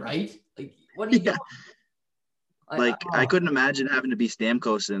would get it right? Like, what are you doing?" I couldn't imagine having to be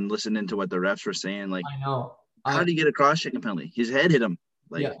Stamkos and listening to what the refs were saying. Like, I know. How did he get a cross-checking penalty? His head hit him.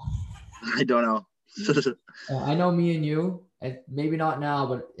 Like, I don't know. I know me and you, and maybe not now,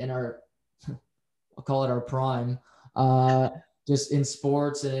 but in our, I'll call it our prime, just in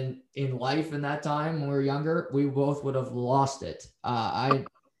sports and in life in that time when we were younger, we both would have lost it.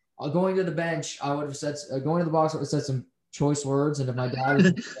 Going to the bench, I would have said, going to the box, I would have said some choice words. And if my dad was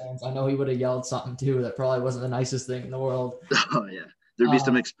in the stands, I know he would have yelled something too. That probably wasn't the nicest thing in the world. Oh yeah. There'd be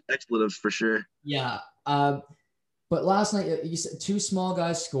some expletives for sure. Yeah. But last night, you said two small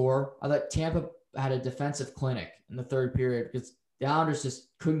guys score. I thought Tampa had a defensive clinic in the third period because the Islanders just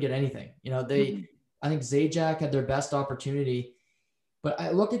couldn't get anything. I think Zajac had their best opportunity. But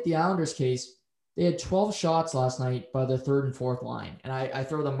I look at the Islanders case, they had 12 shots last night by the third and fourth line. And I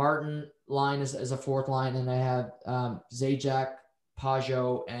throw the Martin line as a fourth line, and I have Zajac,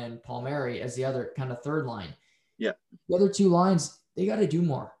 Pajot, and Palmieri as the other kind of third line. Yeah. The other two lines, they got to do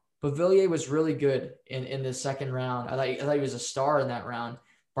more. Beauvillier was really good in the second round. I thought he was a star in that round.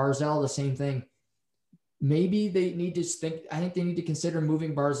 Barzal, the same thing. Maybe they need to think. I think they need to consider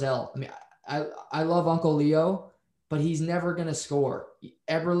moving Barzal. I mean, I love Uncle Leo, but he's never going to score.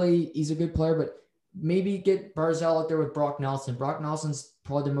 Eberle, he's a good player, but maybe get Barzal out there with Brock Nelson. Brock Nelson's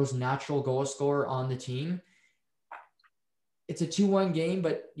probably the most natural goal scorer on the team. It's a 2-1 game,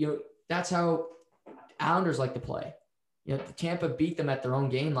 but that's how Islanders like to play. Tampa beat them at their own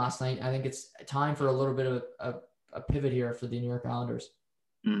game last night. I think it's time for a little bit of a pivot here for the New York Islanders.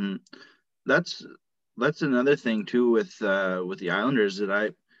 Mm-hmm. That's another thing too with the Islanders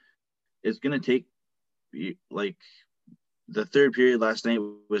that it's going to take, like, the third period last night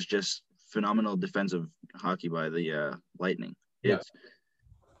was just phenomenal defensive hockey by the Lightning. Yeah.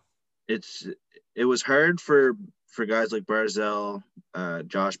 It was hard for guys like Barzal,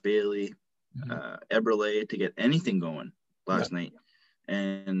 Josh Bailey, Eberle to get anything going last night.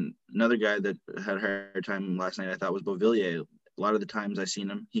 And another guy that had a hard time last night, I thought, was Beauvillier. A lot of the times I seen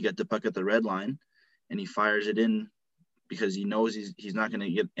him, he got the puck at the red line and he fires it in because he knows he's not going to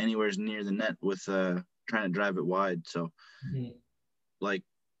get anywhere near the net with trying to drive it wide. So like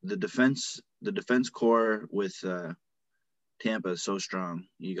the defense core with Tampa is so strong.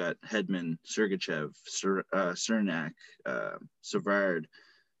 You got Hedman, Sergachev, Cernak, Savard,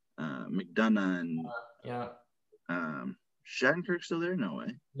 McDonough, and Shattenkirk still there? No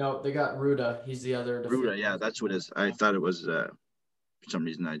way. No, they got Ruda. He's the other. Ruda, yeah, that's what it is. I thought it was for some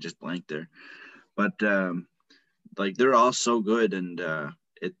reason I just blanked there. But like they're all so good, and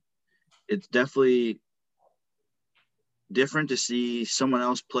it's definitely different to see someone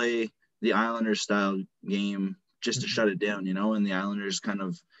else play the Islanders style game just to shut it down, and the Islanders kind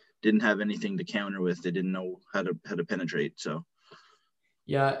of didn't have anything to counter with. They didn't know how to penetrate. So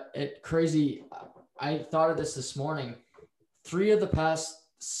yeah, crazy. I thought of this morning. 3 of the past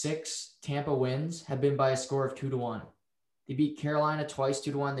 6 Tampa wins have been by a score of 2-1. They beat Carolina twice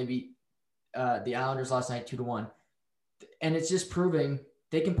 2-1. They beat the Islanders last night 2-1. And it's just proving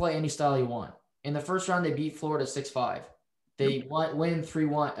they can play any style you want. In the first round, they beat Florida 6-5. They win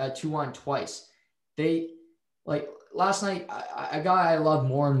 2-1 twice. They, like, last night, a guy I love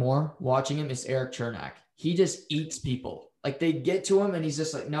more and more watching him is Erik Cernak. He just eats people. Like, they get to him and he's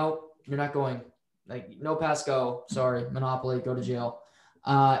just like, no, you're not going. Like, no pass, go. Sorry, Monopoly, go to jail.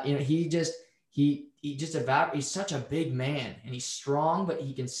 He just evaporates. He's such a big man and he's strong, but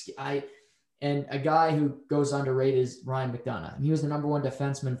he can. And a guy who goes underrated is Ryan McDonough. He was the number 1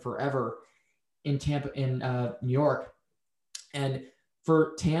 defenseman forever in New York. And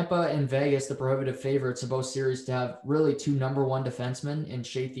for Tampa and Vegas, the prohibitive favorites of both series, to have really 2 number 1 defensemen in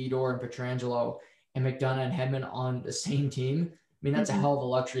Shea Theodore and Pietrangelo, and McDonough and Hedman on the same team. I mean, that's a hell of a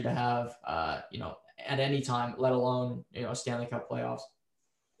luxury to have, at any time, let alone, Stanley Cup playoffs.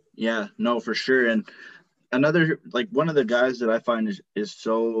 Yeah, no, for sure. And another, like, one of the guys that I find is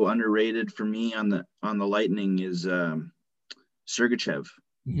so underrated for me on the Lightning is Sergachev.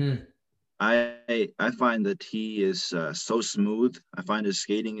 Mm-hmm. I find that he is so smooth. I find his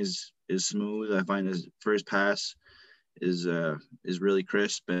skating is smooth. I find his first pass is really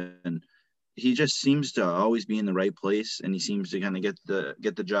crisp, and he just seems to always be in the right place, and he seems to kind of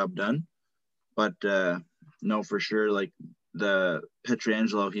get the job done. But no, for sure, like the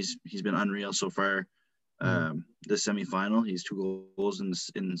Pietrangelo, he's been unreal so far. The semifinal, he's 2 goals in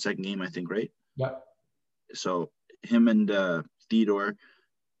the second game, I think, right? Yep. So him and Theodore,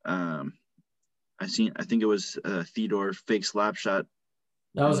 I think it was Theodore fake slap shot.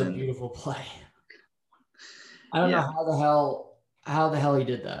 That was a beautiful play. I don't know how the hell he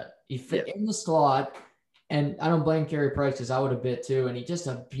did that. He fit in the slot, and I don't blame Carey Price because I would have bit too. And he just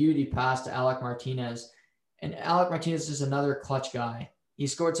a beauty pass to Alec Martinez. And Alec Martinez is another clutch guy. He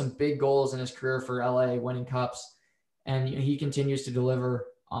scored some big goals in his career for LA, winning cups, and he continues to deliver.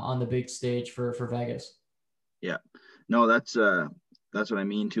 on the big stage for Vegas. Yeah, no, that's what I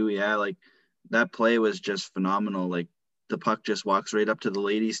mean too. Yeah, like that play was just phenomenal. Like the puck just walks right up to the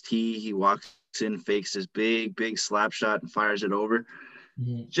ladies' tee. He walks in, fakes his big slap shot, and fires it over.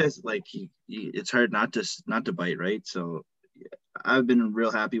 Mm-hmm. Just like it's hard not to bite, right? So I've been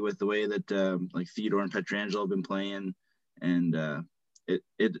real happy with the way that like Theodore and Pietrangelo have been playing, and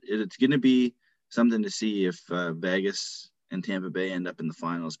it's going to be something to see if Vegas and Tampa Bay end up in the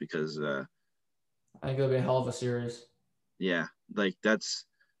finals, because I think it'll be a hell of a series. yeah, like that's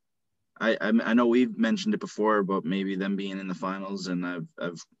I know we've mentioned it before about maybe them being in the finals, and I've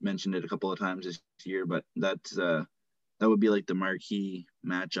mentioned it a couple of times this year, but that's that would be like the marquee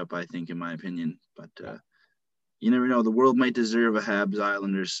matchup, I think, in my opinion. But you never know. The world might deserve a Habs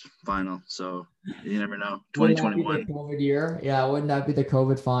Islanders final, so you never know. 2021. Wouldn't that be the COVID year? Yeah, wouldn't that be the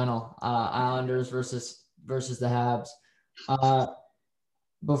COVID final? Islanders versus the Habs.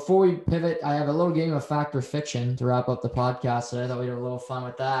 Before we pivot, I have a little game of fact or fiction to wrap up the podcast. So I thought we'd have a little fun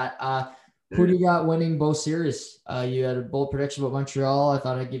with that. Who do you got winning both series? You had a bold prediction about Montreal. I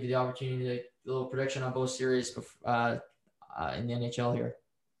thought I'd give you the opportunity to do a little prediction on both series in the NHL here.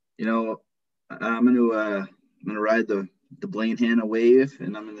 You know, I'm gonna ride the Blaine Hanna wave,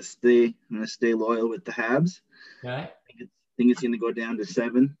 and I'm gonna stay loyal with the Habs. Okay. I think it's gonna go down to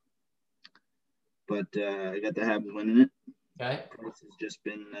 7, but I got the Habs winning it. Okay. Price has just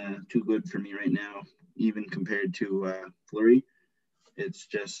been too good for me right now, even compared to Fleury. It's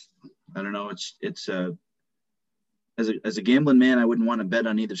just, I don't know. It's as a gambling man, I wouldn't want to bet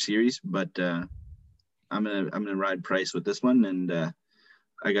on either series, but I'm gonna ride Price with this one, and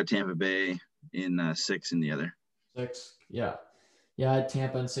I got Tampa Bay in 6 in the other. 6, yeah, I had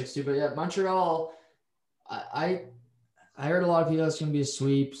Tampa in 6 too, but yeah, Montreal. I heard a lot of people it's going to be a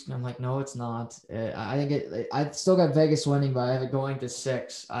sweep. I'm like, no, it's not. I think I still got Vegas winning, but I have it going to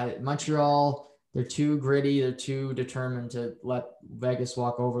 6. Montreal, they're too gritty. They're too determined to let Vegas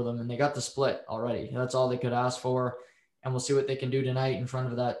walk over them, and they got the split already. That's all they could ask for, and we'll see what they can do tonight in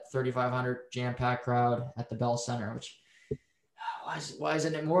front of that 3,500 jam-packed crowd at the Bell Center, which why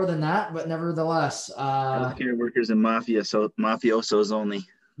isn't it more than that? But nevertheless. Healthcare workers and mafiosos only.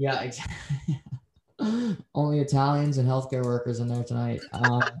 Yeah, exactly. Only Italians and healthcare workers in there tonight.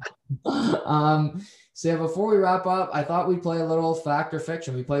 So yeah, before we wrap up, I thought we'd play a little fact or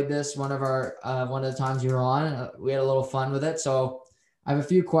fiction. We played this one of the times you were on. We had a little fun with it. So I have a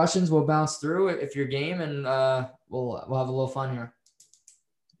few questions. We'll bounce through if you're game, and we'll have a little fun here.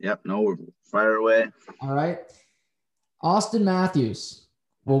 Yep. No, fire away. All right. Austin Matthews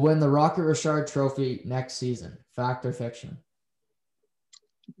will win the Rocket Richard Trophy next season. Fact or fiction?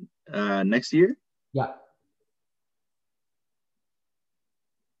 Next year? Yeah.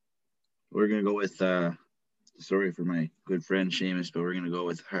 We're going to go with, sorry for my good friend Seamus, but we're going to go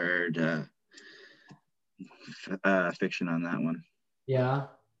with hard fiction on that one. Yeah.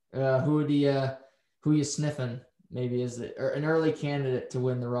 Who you sniffing? Maybe is it an early candidate to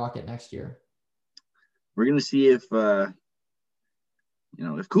win the Rocket next year? We're going to see if Kucherov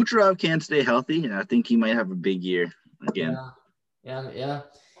can't stay healthy, and I think he might have a big year again. Yeah.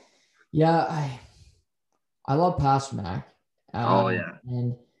 I love Pastrnak.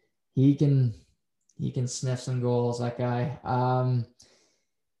 And he can sniff some goals, that guy.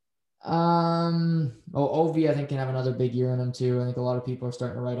 Ovi, I think, can have another big year in him too. I think a lot of people are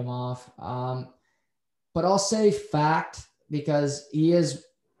starting to write him off. But I'll say fact, because he is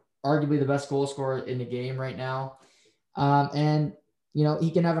arguably the best goal scorer in the game right now. And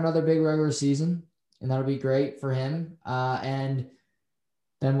he can have another big regular season, and that'll be great for him. And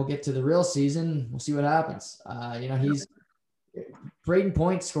then we'll get to the real season. We'll see what happens. He's Braden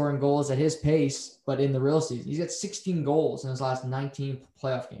Point scoring goals at his pace, but in the real season, he's got 16 goals in his last 19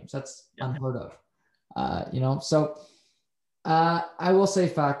 playoff games. That's unheard of. So I will say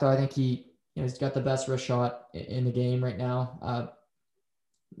fact, though. I think he's got the best wrist shot in the game right now.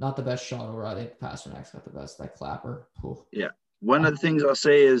 Not the best shot over. I think Pasternak's got the best, like Clapper. Oof. Yeah. One of the things I'll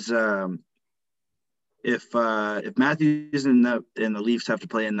say is if Matthews and the Leafs have to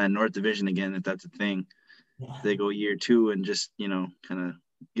play in that North Division again, if that's a thing, they go year 2 and just kind of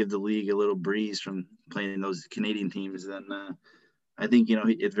give the league a little breeze from playing those Canadian teams, then I think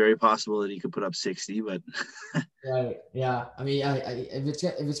it's very possible that he could put up 60. But right, yeah. I mean, if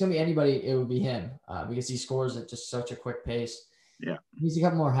it's gonna be anybody, it would be him because he scores at just such a quick pace. Yeah, he needs to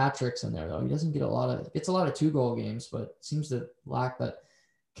have more hat tricks in there though. He doesn't get a lot of 2-goal games, but seems to lack that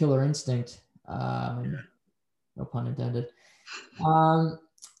killer instinct. No pun intended.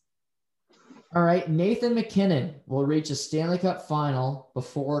 All right, Nathan McKinnon will reach a Stanley Cup final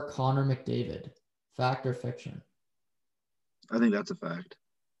before Connor McDavid. Fact or fiction? I think that's a fact.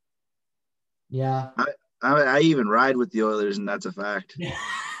 Yeah. I even ride with the Oilers, and that's a fact.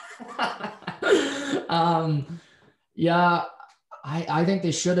 Yeah, I think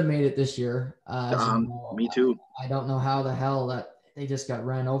they should have made it this year. As you know, Me too. I don't know how the hell that they just got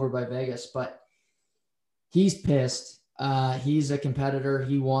ran over by Vegas, but he's pissed. He's a competitor.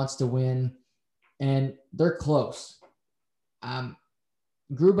 He wants to win, and they're close.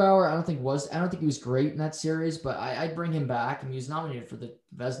 Grubauer, I don't think he was great in that series, but I'd bring him back. I mean, he was nominated for the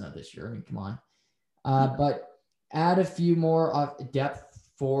Vezina this year. I mean, come on. But add a few more depth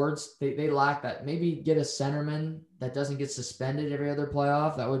forwards. They lack that. Maybe get a centerman that doesn't get suspended every other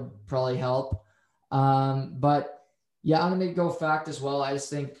playoff. That would probably help. But yeah, I'm gonna go fact as well. I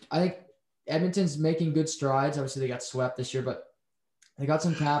think Edmonton's making good strides. Obviously, they got swept this year, but they got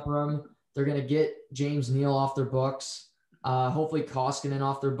some cap room. They're gonna get James Neal off their books. Hopefully Koskinen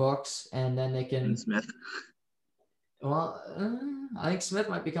off their books, and then they can. And Smith. Well, I think Smith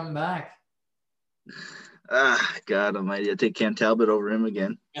might be coming back. God almighty. I take Cam Talbot over him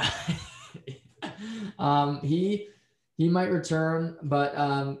again. He might return, but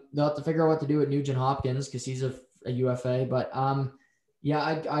they'll have to figure out what to do with Nugent Hopkins because he's a UFA. But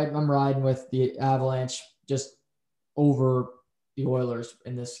yeah, I'm riding with the Avalanche just over the Oilers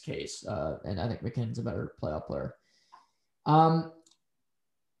in this case. And I think McKinnon's a better playoff player.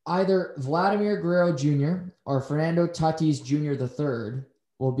 Either Vladimir Guerrero Jr. or Fernando Tatis Jr. III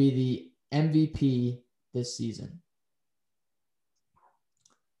will be the MVP this season.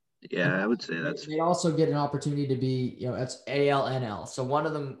 Yeah, I would say that's. They also get an opportunity to be, it's AL/NL. So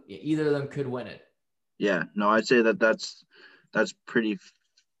either of them could win it. Yeah, no, I'd say that's pretty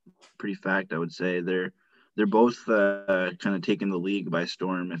fact. I would say they're both kind of taking the league by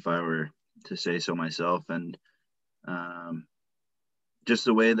storm, if I were to say so myself, and just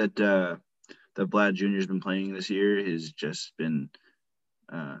the way that Vlad Jr. has been playing this year has just been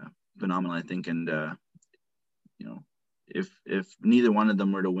phenomenal, I think, and if neither one of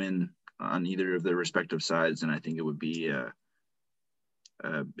them were to win on either of their respective sides, then I think it would be a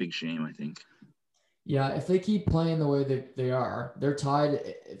big shame, I think. Yeah, if they keep playing the way that they are, they're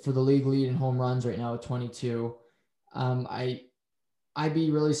tied for the league lead in home runs right now with 22. I'd be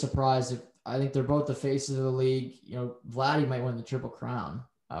really surprised if I think they're both the faces of the league. Vladdy might win the Triple Crown,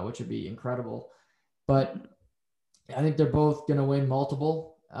 which would be incredible. But I think they're both going to win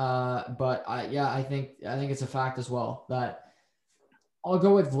multiple. But I think it's a fact as well that I'll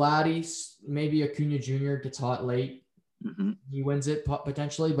go with Vladdy. Maybe Acuna Jr. gets hot late. Mm-hmm. He wins it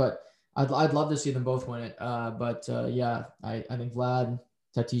potentially, but I'd love to see them both win it. But I think Vlad,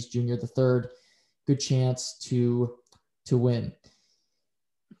 Tatis Jr. the third, good chance to win.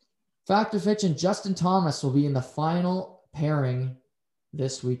 Fact or fiction, Justin Thomas will be in the final pairing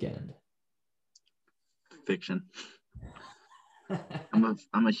this weekend. Fiction.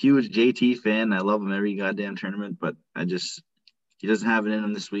 I'm a huge JT fan. I love him every goddamn tournament, but he doesn't have it in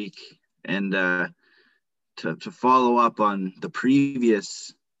him this week. And to follow up on the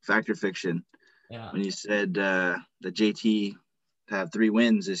previous fact or fiction, when you said that JT have 3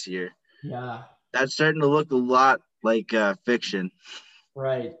 wins this year, that's starting to look a lot like fiction.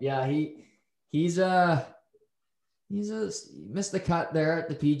 Right. Yeah. He missed the cut there at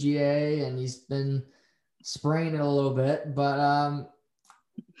the PGA, and he's been spraying it a little bit, but I'm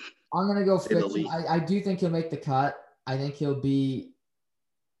going to go fiction. I do think he'll make the cut. I think he'll be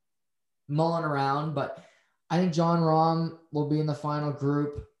mulling around, but I think John Rahm will be in the final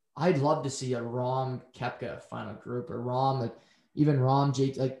group. I'd love to see a Rahm Koepka final group, or Rahm, even Rahm,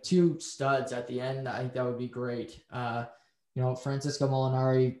 JT, like 2 studs at the end. I think that would be great. Francisco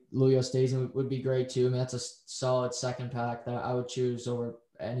Molinari, Louis Oosthuizen would be great too. I mean, that's a solid second pack that I would choose over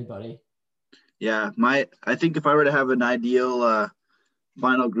anybody. Yeah, I think if I were to have an ideal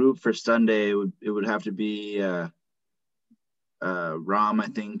final group for Sunday, it would have to be Rahm, I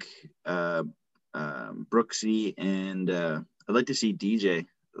think, Brooksy, and I'd like to see DJ.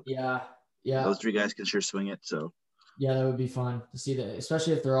 Yeah. Those 3 guys can sure swing it. So yeah, that would be fun to see that,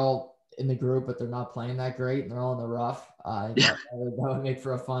 especially if they're all in the group, but they're not playing that great and they're all in the rough. That would make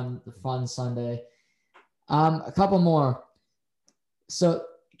for a fun Sunday. A couple more. So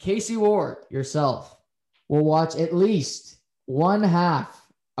Casey Ward, yourself, will watch at least one half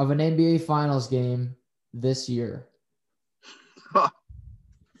of an NBA Finals game this year.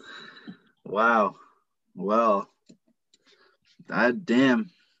 Wow. Well, damn.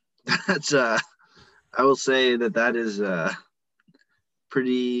 That's I will say that is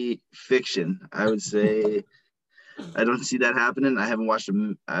pretty fiction. I would say I don't see that happening. I haven't watched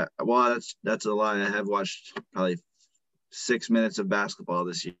well, that's a lie. I have watched probably 6 minutes of basketball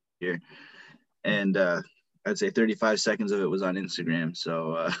this year, and I'd say 35 seconds of it was on Instagram.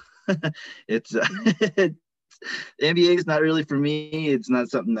 So it's NBA is not really for me. It's not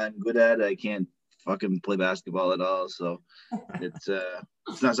something that I'm good at. I can't fucking play basketball at all. So it's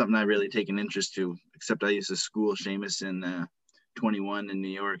not something I really take an interest to, except I used to school Seamus in 21 in New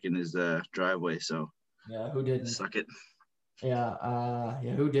York in his driveway. So Yeah, who didn't? Suck it. Yeah,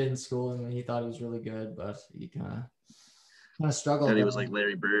 who didn't school him? He thought he was really good, but he kind of struggled. Thought he was like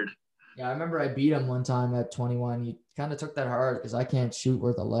Larry Bird. Yeah, I remember I beat him one time at 21. He kind of took that hard because I can't shoot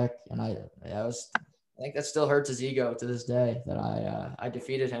worth a lick, and I think that still hurts his ego to this day that I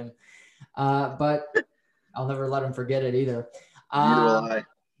defeated him. But I'll never let him forget it either. Neither will I.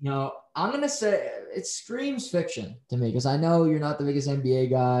 I'm gonna say it screams fiction to me because I know you're not the biggest NBA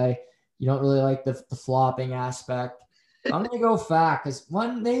guy. You don't really like the flopping aspect. I'm gonna go fact because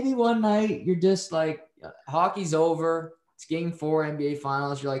maybe one night you're just like hockey's over. It's game 4 NBA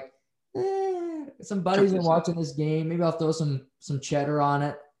Finals. You're like, some buddies are watching this game. Maybe I'll throw some cheddar on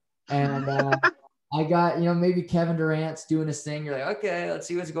it. And I got, maybe Kevin Durant's doing his thing. You're like, okay, let's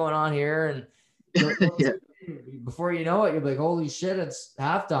see what's going on here. And before you know it, you're like, holy shit, it's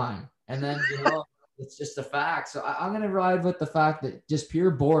halftime. And then, it's just a fact. So I'm going to ride with the fact that just pure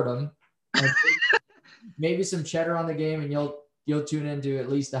boredom and maybe some cheddar on the game, and you'll tune into at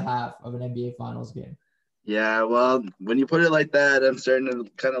least a half of an NBA Finals game. Yeah, well, when you put it like that, I'm starting to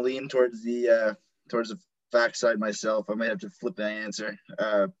kind of lean towards the fact side myself. I might have to flip that answer.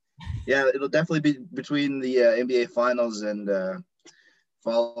 Yeah, it'll definitely be between the NBA Finals and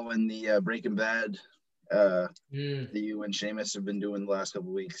following the Breaking Bad that you and Seamus have been doing the last couple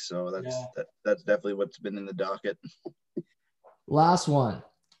of weeks. So that's definitely what's been in the docket. Last one.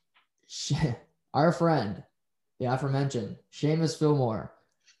 Our friend, the aforementioned Seamus Fillmore.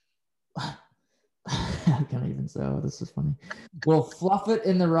 I can't even say, this is funny. We'll fluff it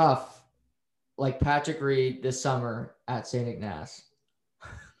in the rough like Patrick Reed this summer at St. Ignace.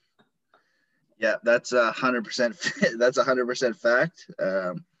 Yeah, that's 100%. That's 100% fact.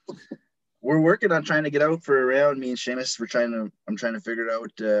 We're working on trying to get out for a round. Me and Seamus, I'm trying to figure it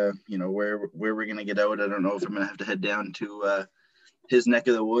out. Where we're gonna get out. I don't know if I'm gonna have to head down to his neck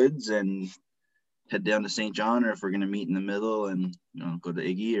of the woods and head down to St. John, or if we're going to meet in the middle and go to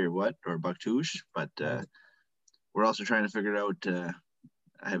Iggy or Bucktouche. But we're also trying to figure out,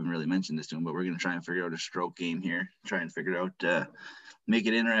 I haven't really mentioned this to him, but we're going to try and figure out a stroke game here, try and figure out, make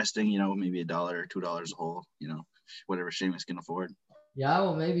it interesting, maybe $1 or $2 a hole, whatever Seamus can afford. Yeah,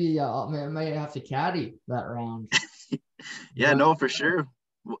 well, maybe I might have to caddy that round. Yeah, no, for sure.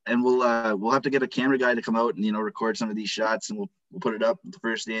 And we'll have to get a camera guy to come out and record some of these shots, and we'll put it up the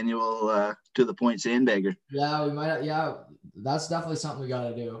first annual To the Point Sandbagger. Yeah, we might. Yeah, that's definitely something we got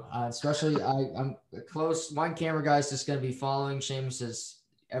to do. Especially I'm close. One camera guy is just going to be following Seamus's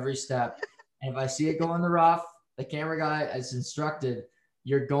every step, and if I see it go in the rough, the camera guy is instructed,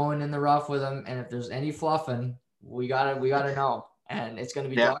 you're going in the rough with him, and if there's any fluffing, we gotta know, and it's going to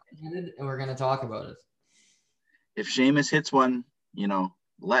be documented, and we're going to talk about it. If Seamus hits one,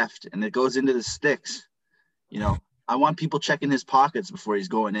 left and it goes into the sticks, I want people checking his pockets before he's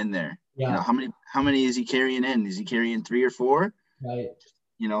going in there. Yeah. How many is he carrying in? Is he carrying 3 or 4? Right.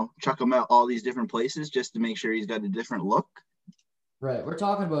 Chuck him out all these different places just to make sure he's got a different look. Right. We're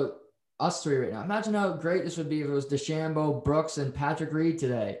talking about us 3 right now. Imagine how great this would be if it was DeChambeau, Brooks, and Patrick Reed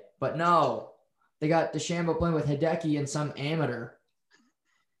today. But no, they got DeChambeau playing with Hideki and some amateur.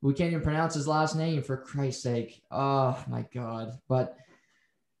 We can't even pronounce his last name, for Christ's sake. Oh my God. But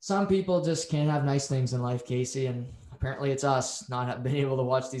some people just can't have nice things in life, Casey, and apparently it's us not being able to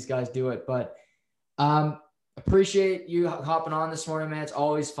watch these guys do it. But appreciate you hopping on this morning, man. It's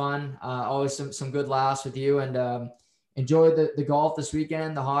always fun. Always some good laughs with you, and enjoy the golf this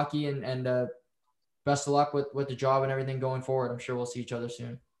weekend, the hockey, and best of luck with the job and everything going forward. I'm sure we'll see each other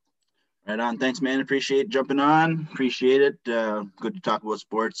soon. Right on. Thanks, man. Appreciate jumping on. Appreciate it. Good to talk about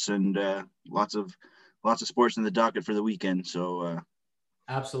sports, and lots of sports in the docket for the weekend. So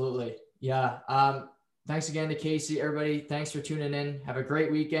absolutely. Yeah. Thanks again to Casey, everybody. Thanks for tuning in. Have a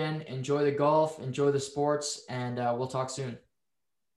great weekend. Enjoy the golf, enjoy the sports, and we'll talk soon.